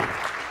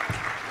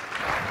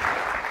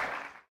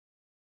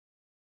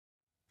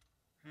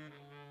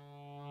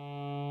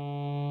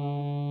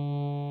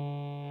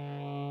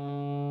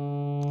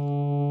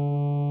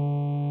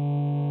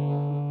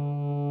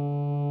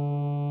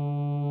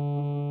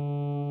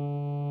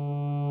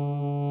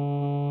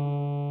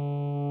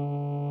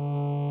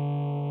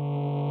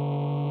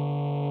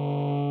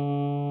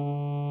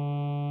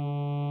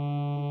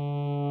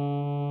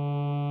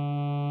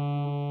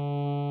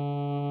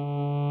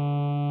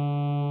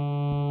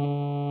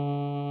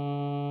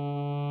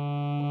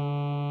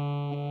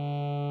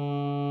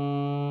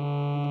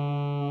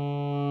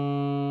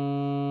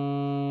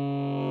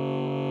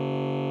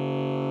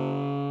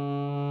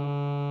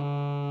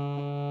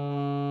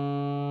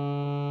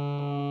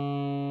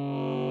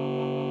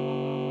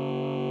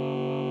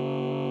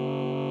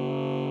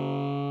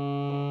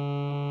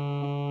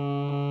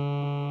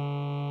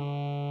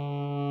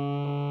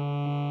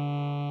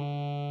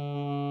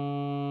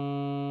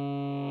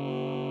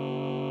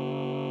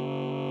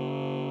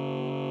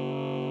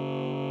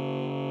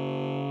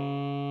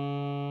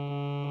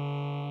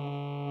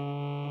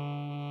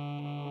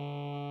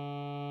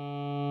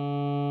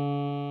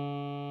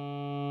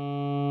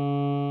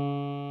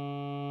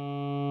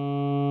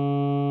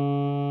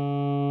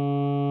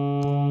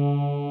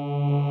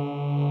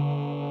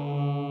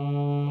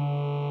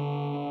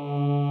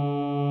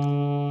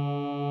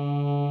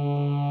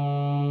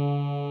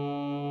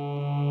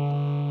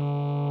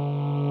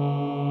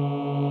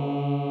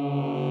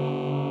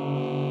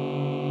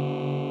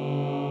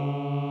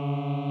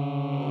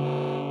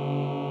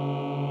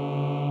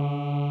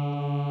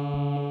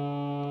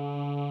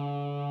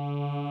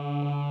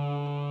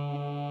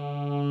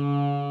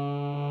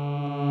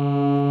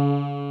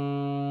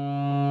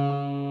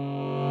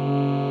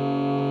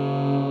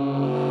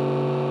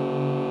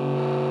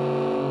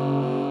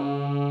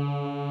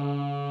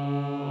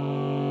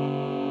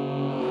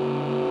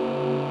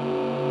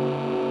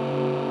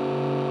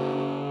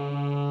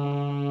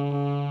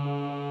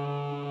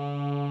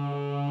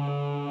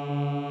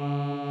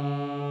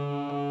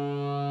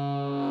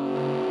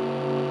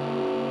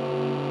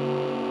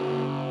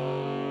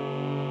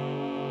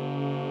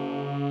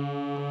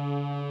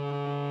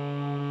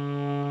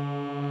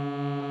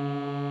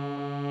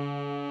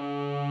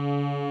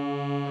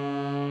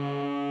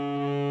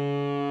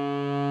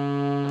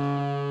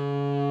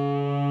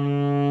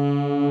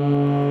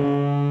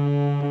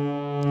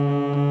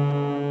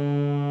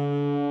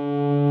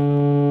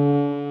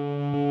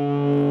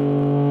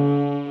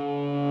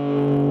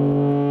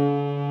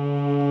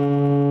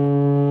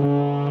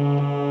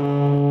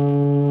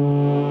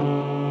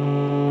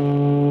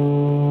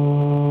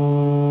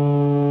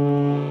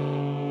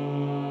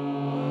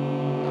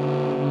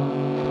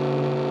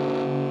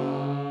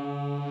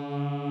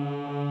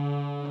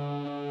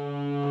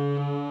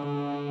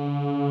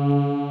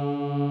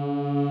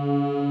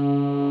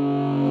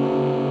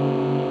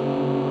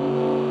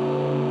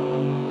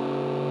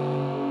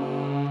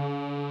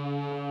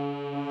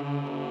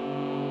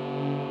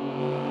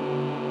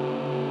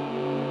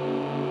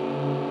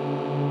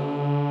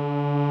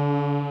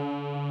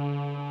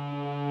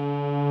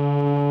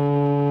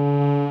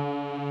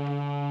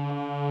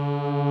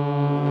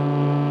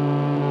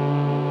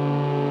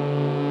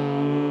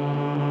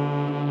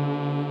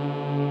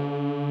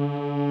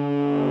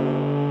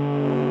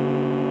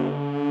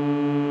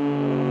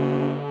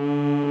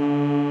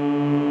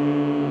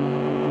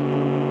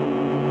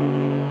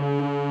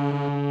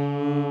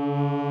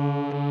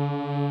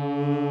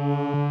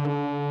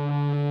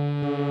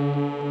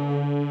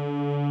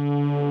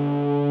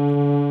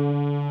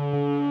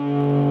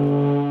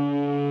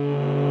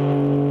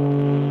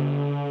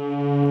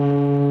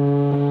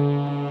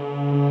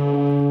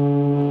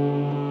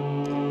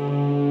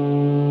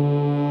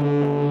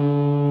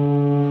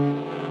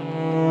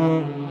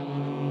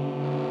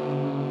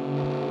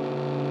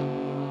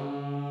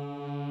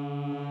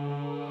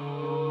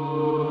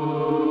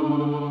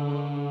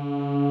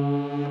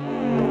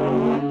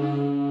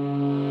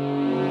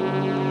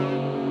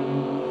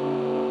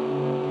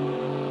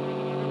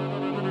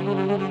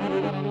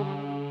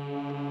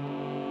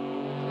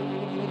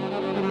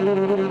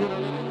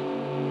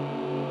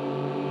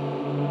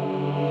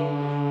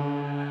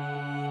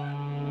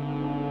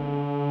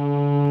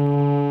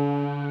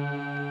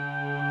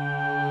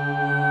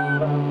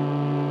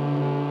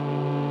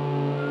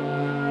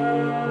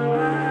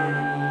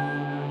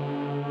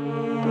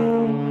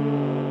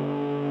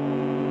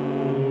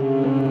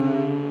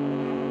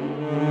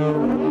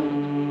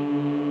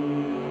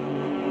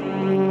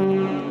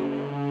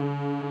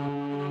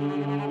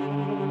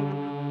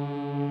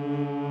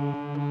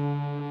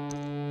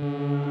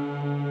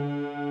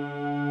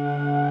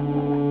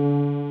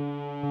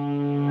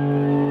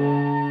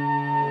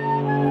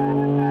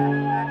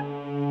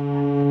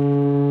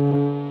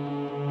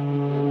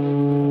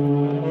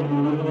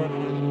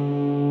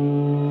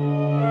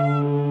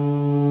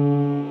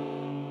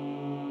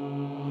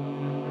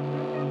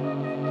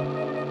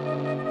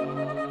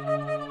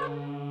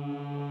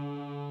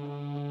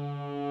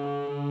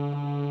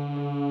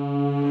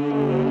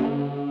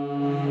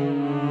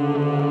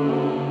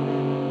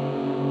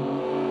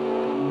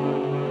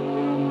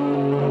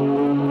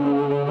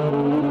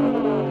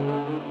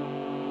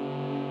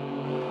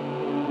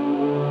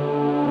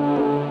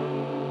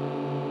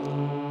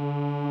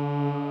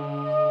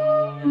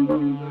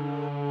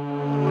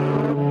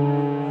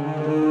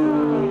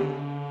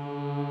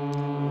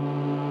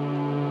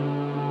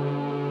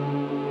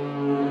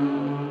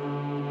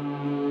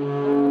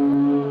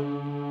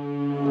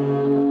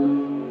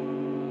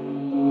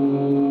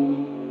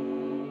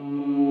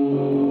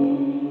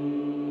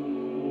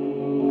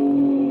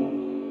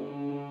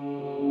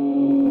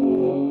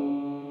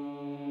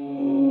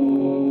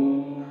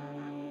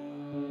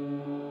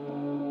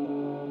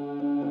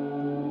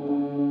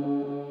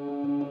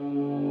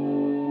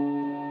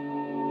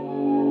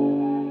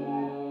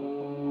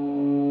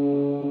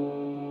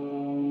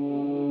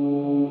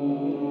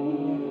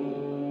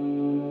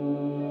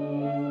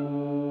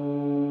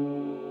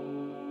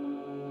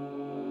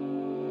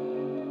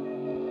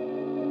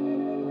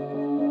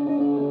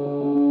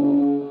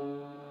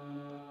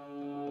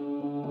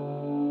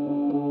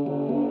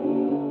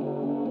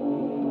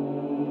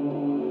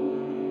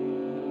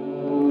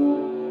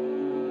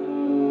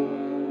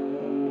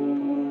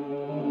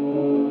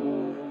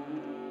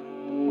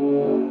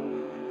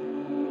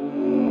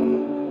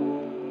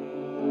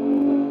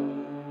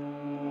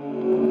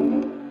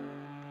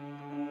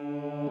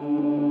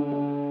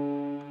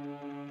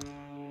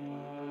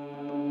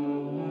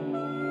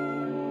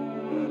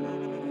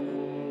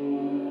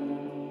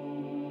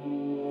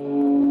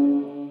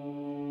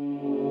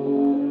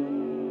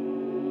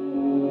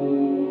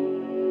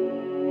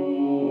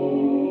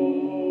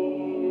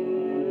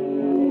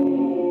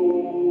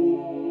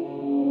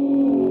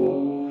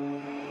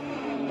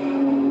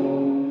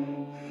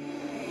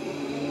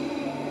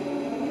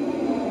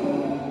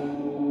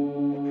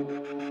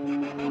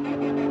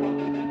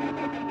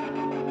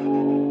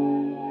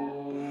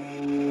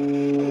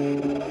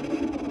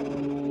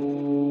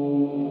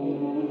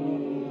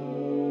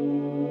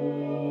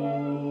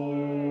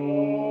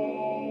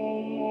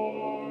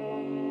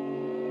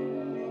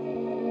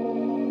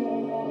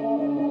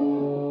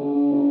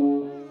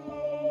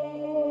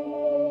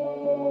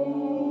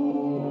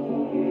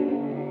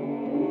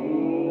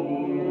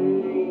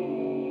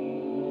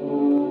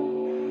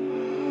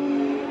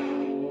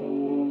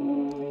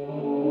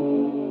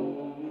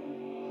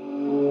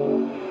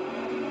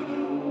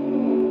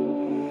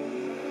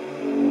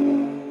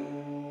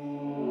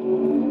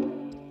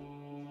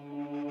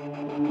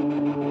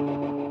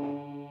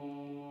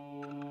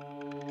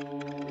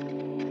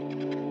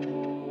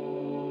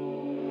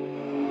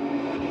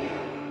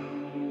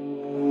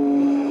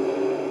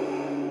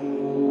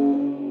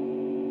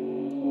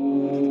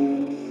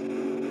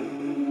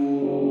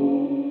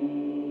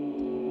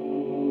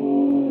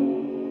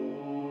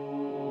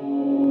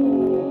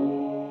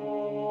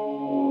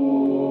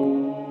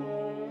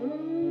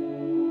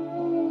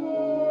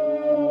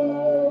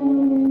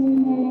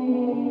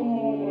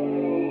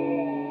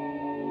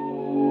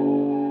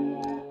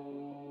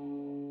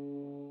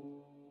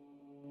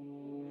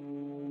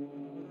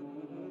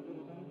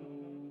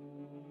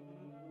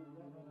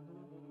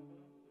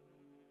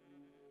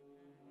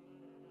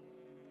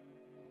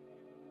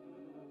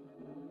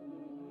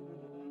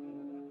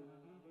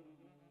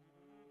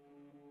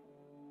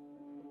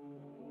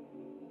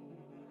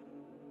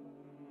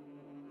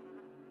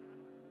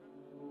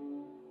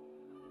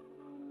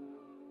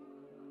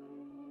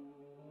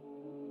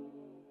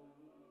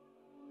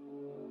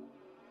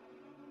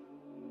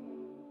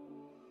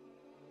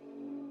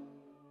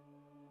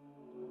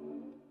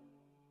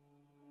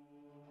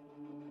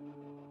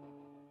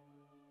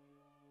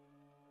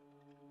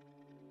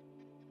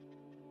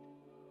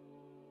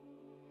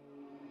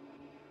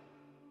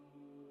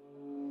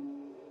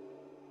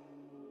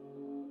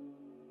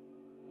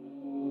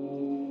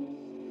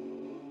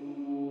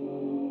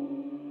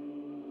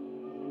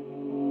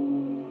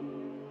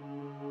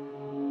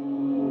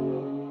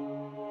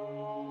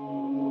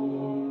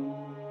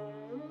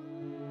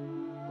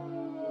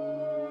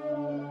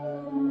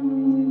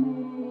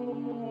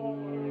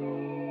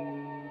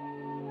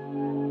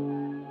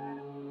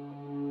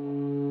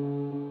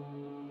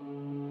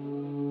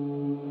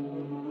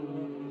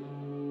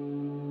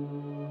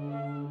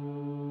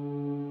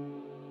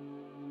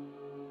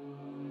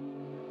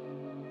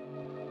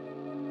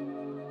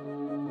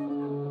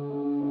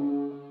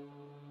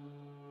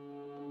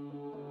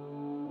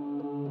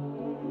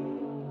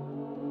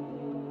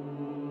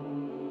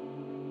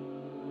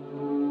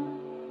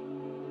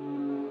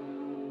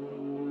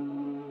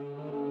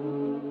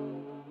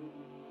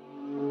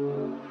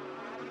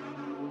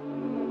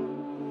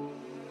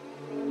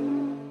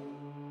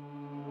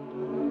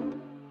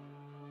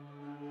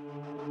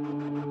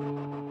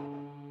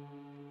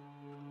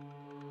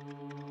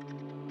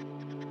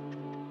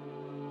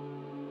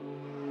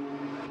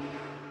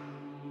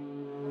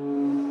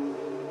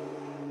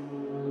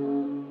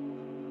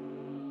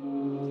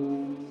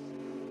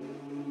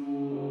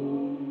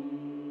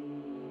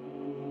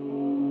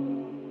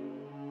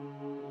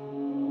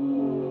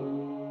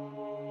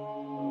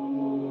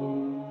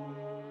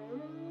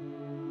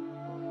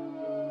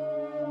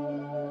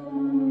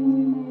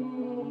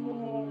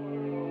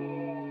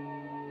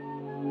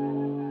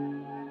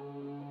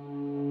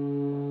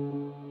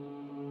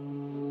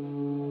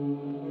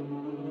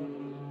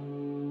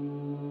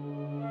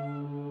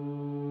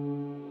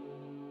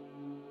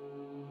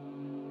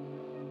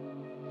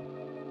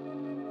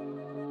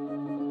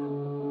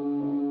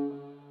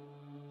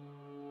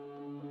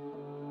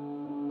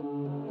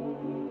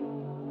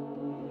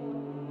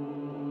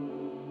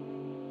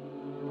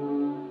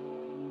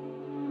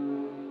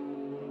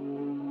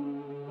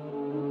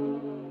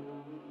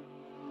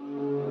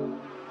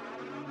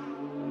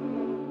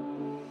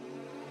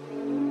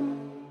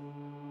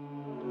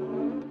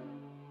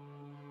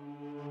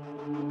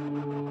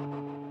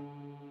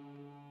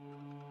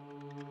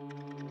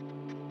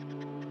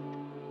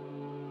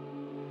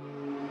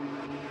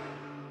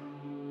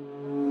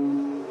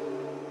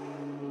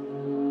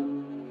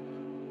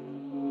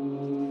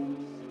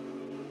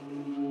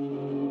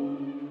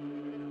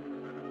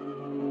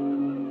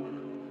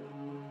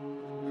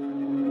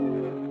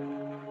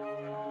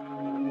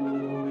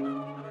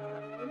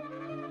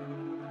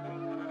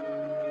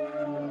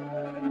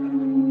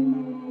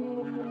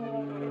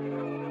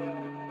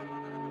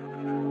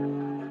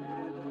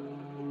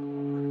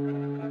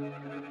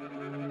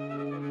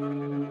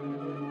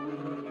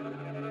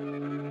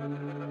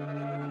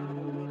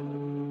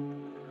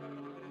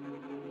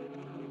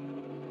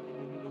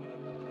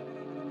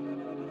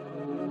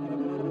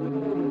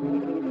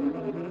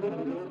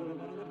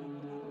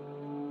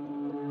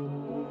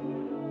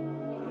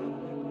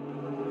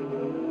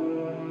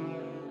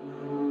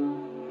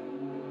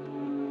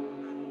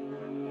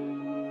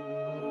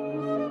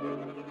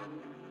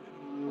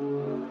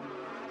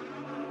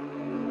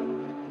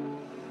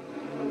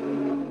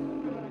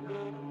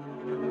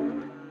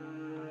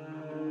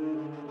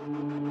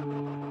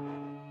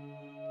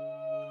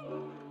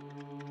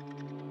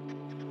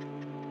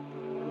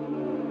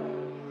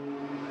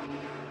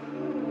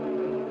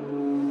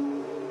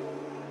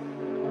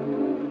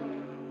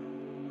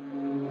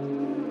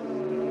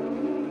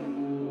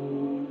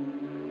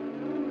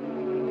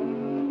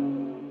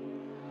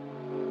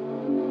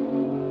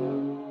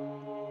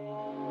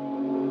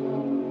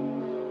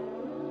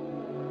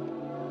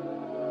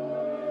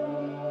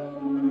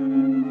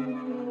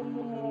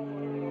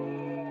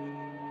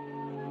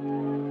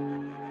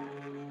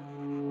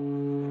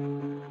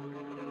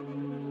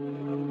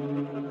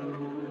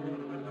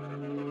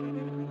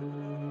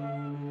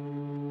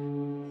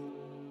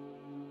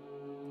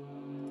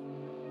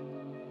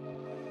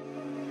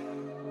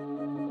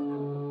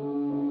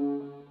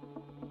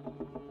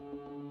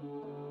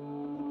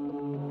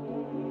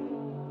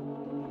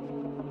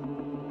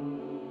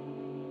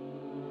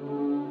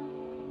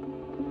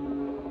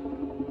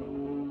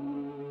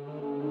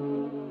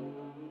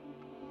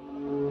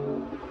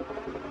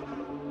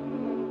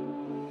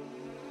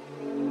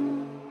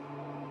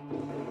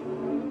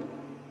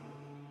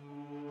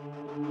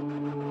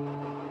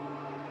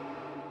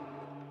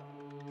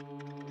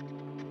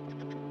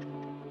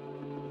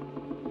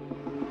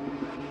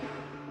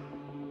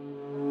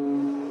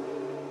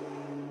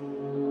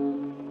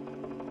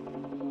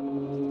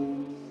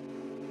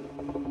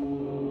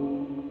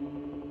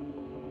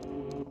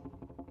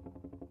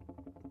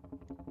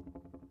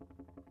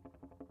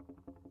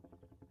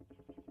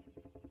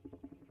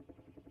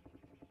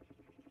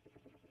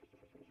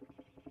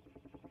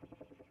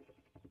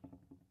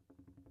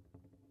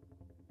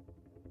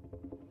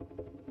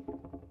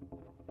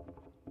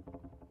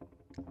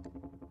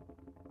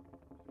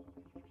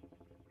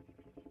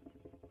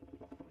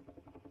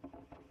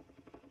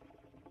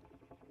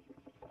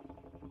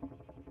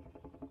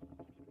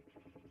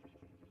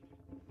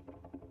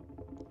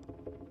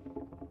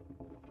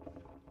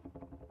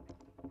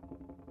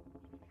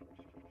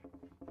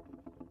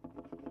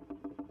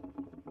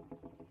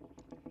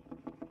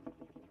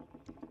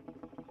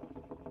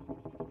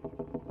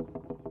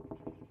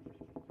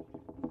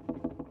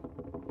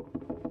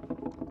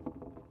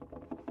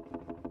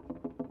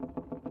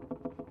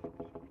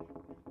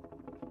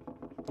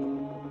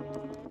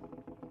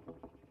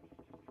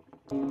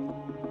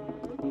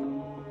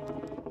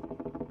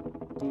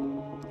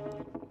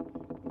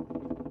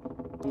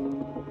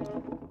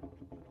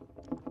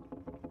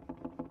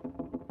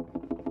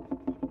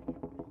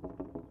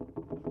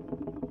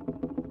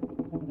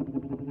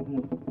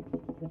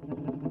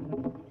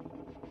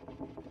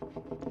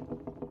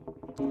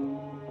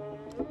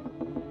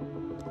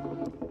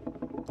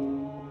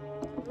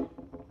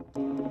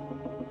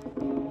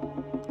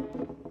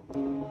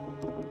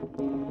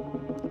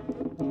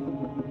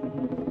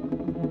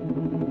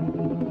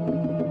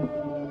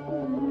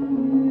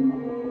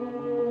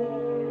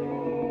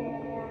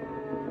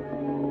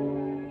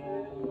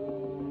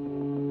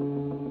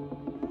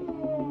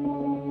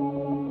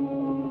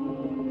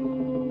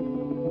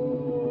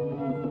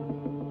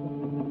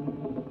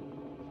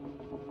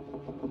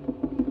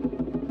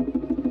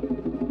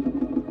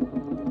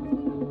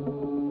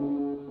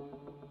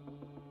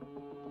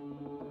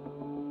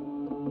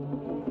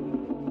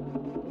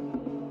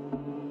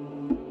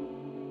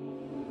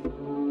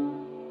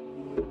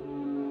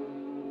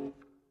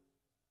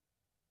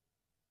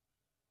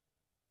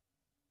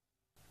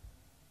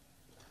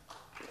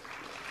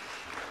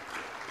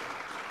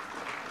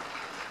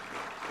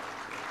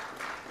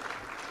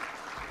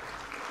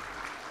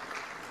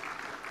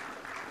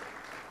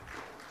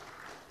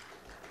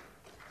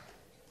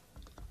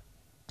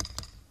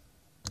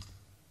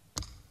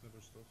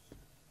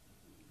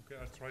 Okay,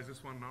 I'll try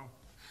this one now.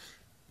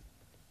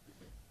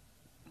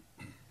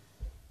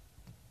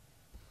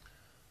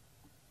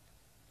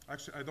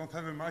 Actually, I don't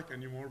have a mic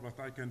anymore, but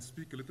I can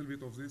speak a little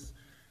bit of this.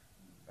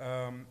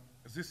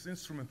 This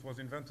instrument was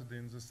invented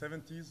in the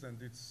 70s,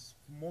 and it's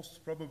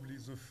most probably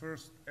the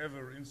first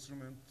ever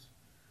instrument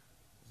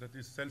that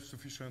is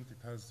self-sufficient.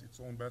 It has its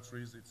own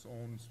batteries, its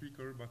own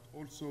speaker, but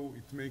also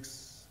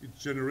it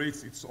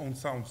generates its own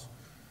sounds.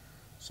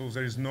 So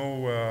there is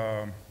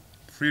no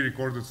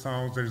pre-recorded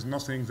sounds, there is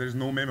nothing, there is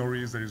no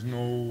memories, there is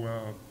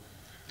no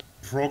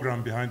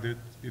program behind it.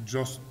 It's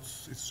just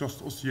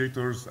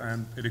oscillators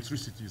and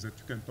electricity that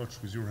you can touch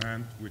with your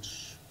hand,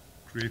 which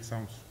create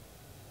sounds.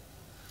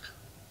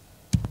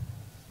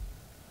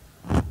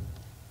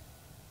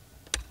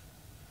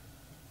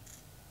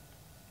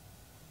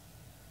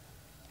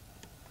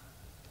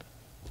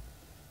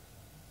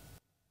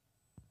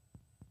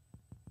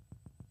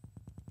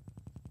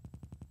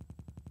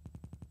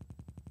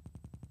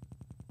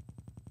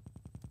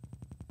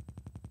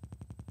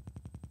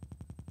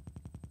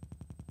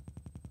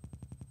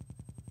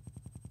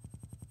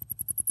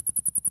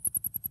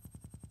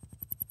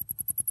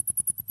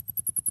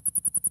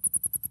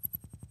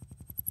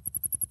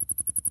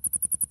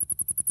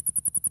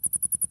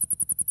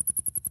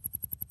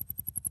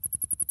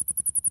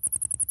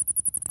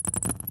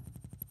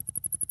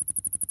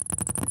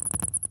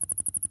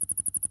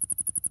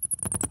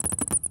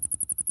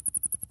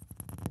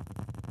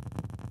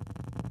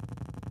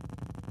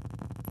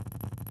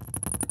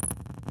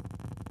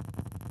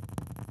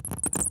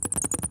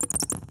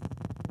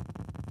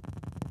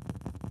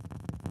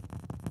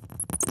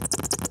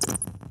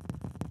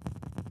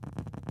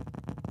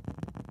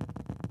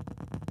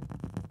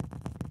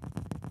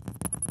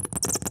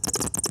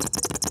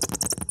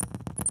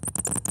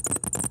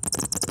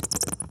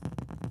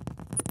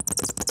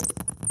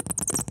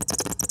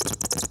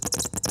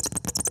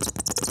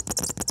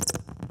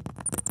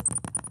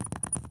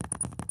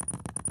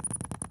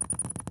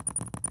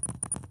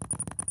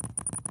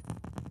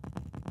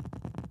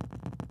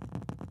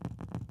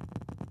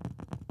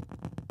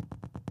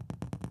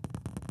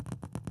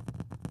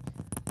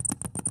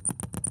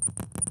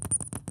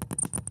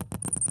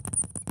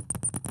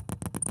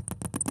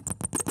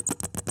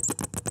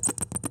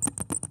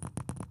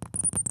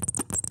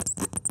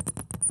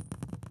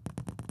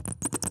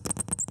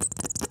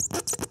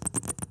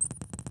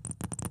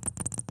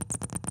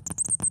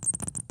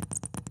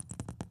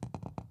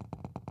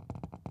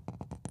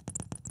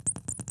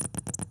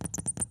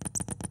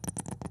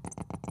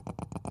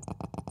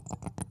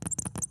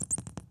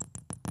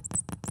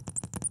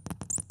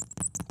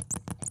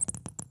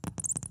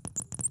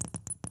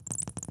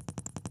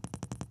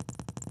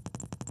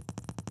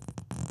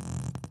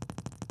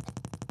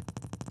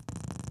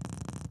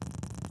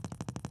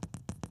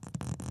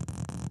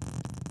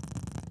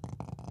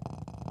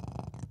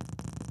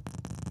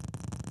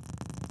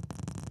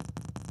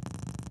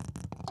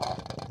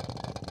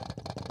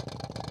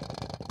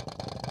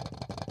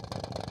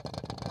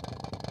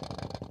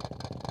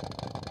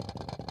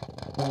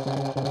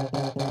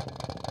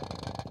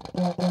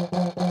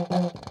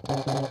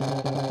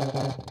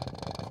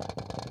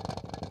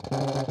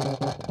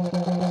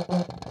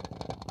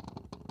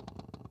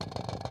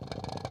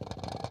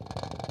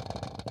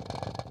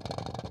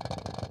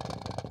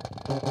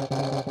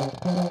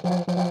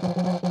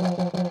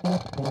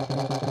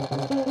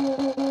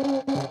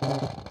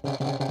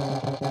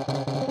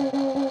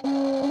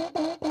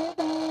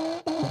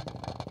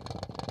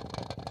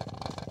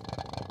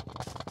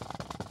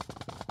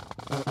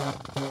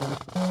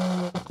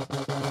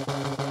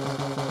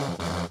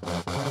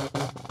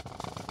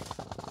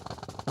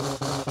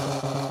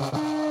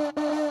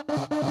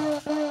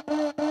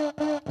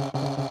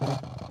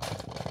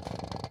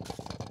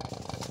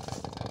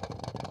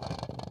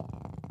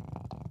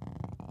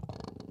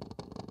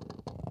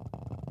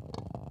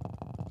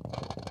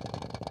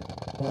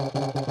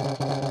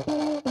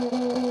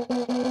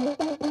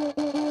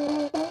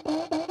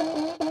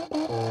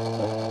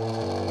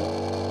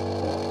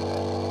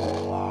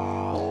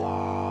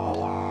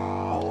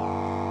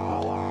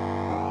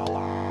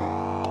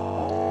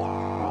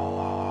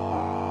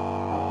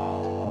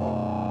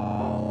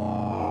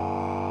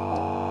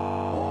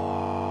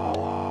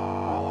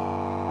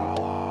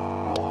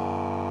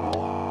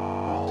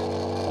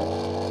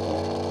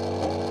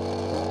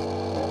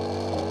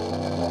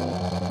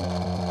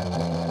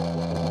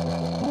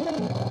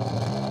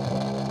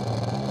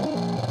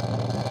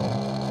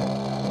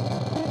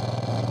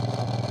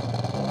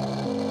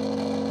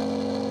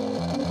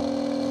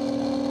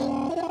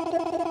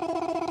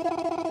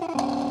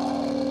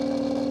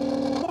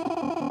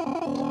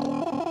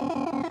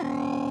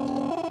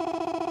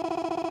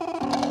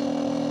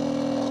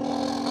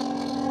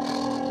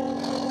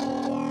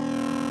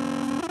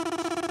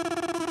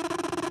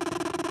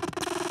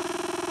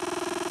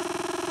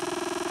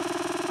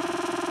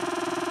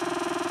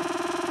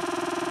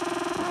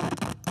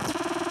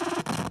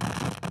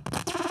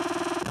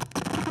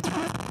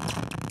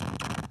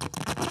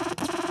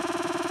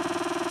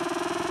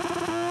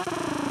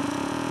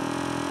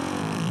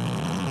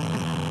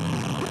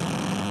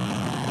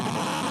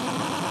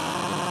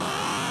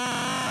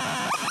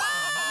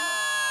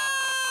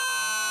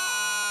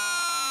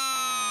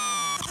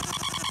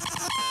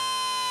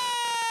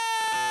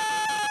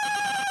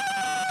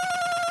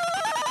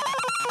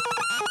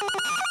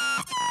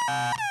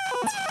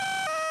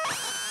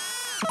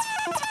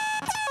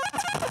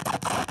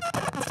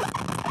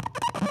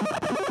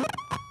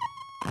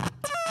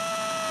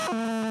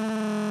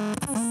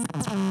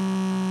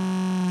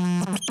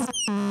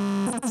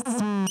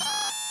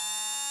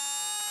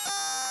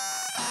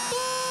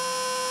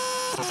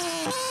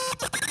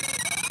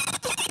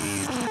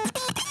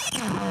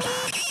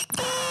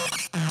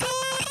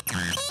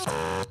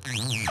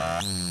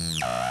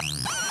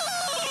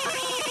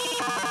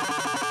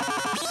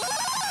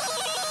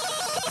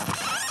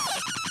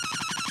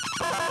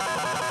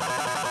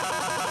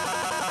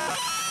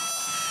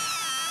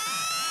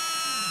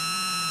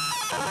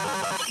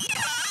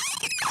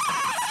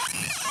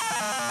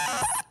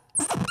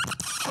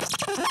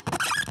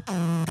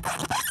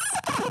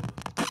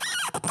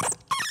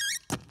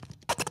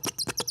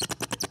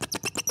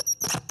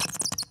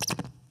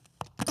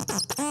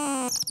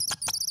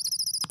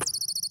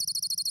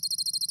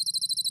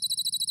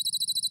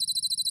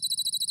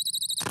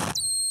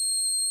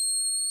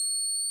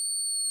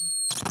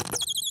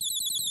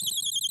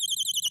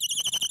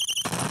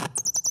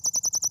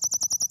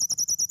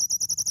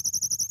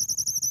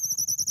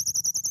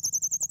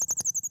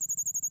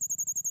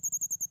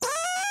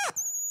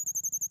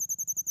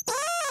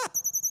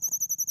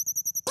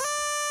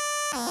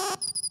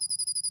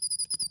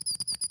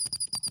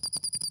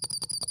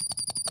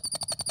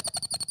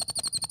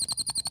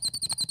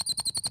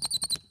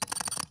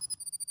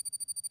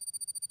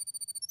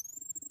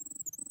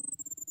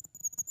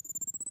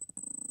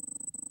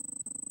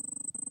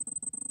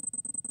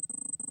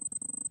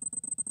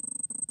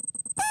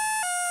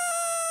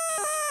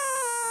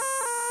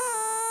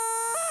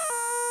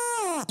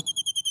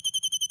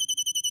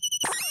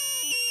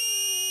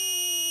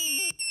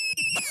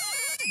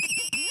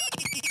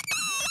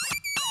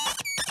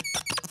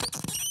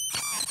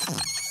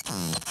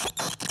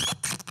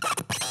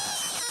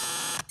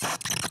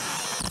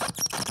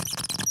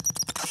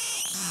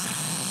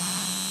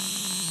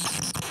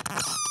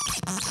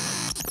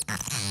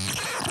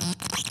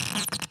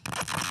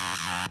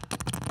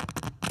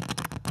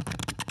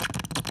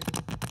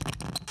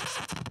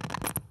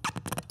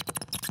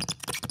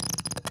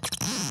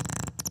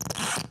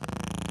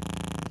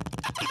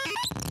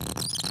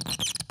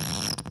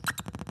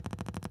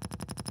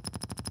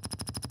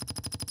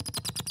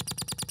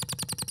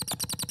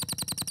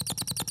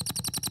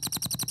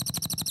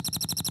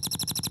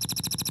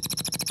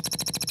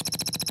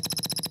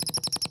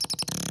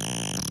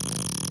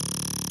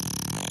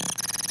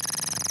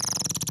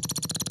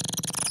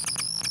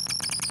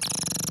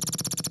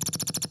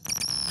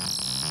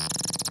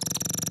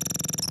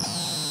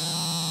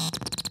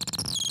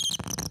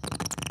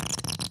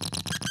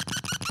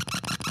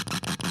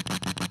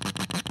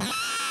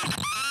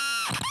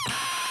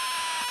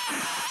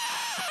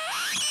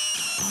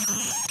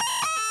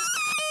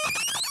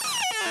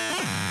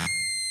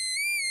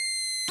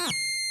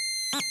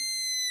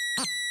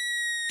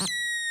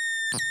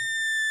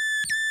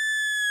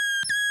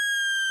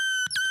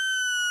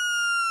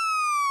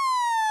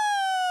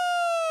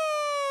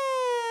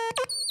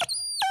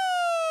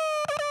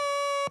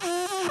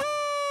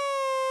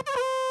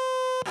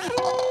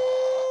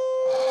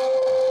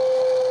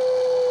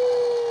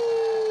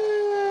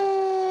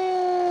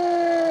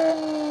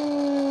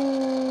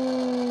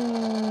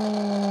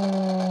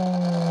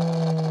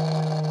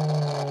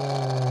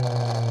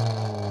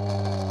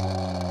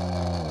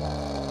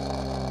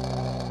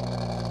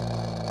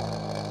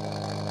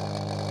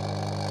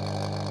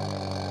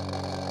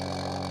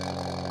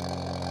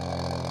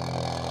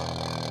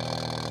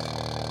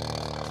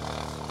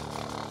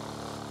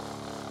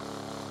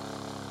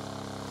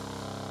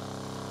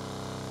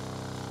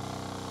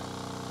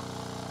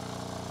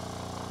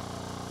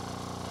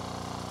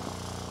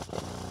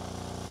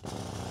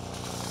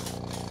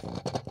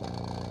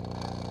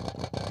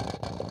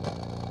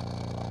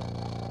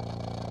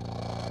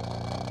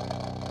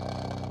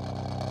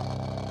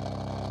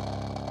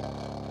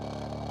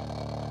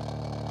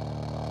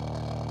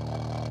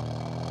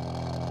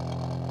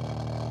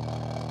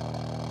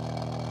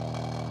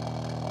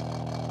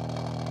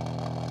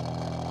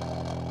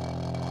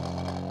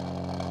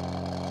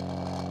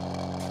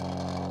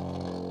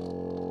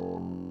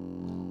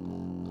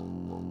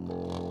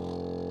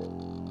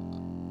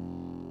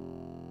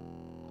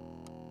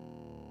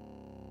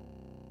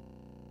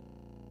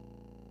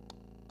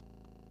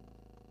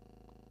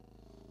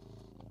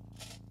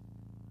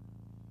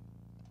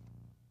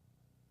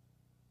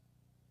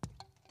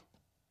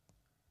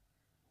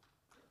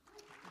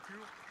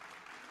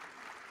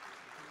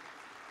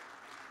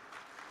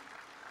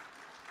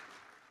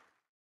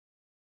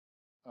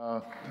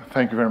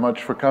 Thank you very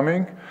much for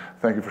coming.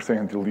 Thank you for staying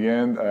until the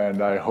end,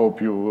 and I hope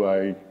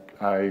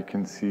I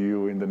can see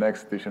you in the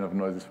next edition of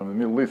Noises from the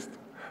Middle East.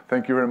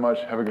 Thank you very much.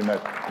 Have a good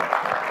night.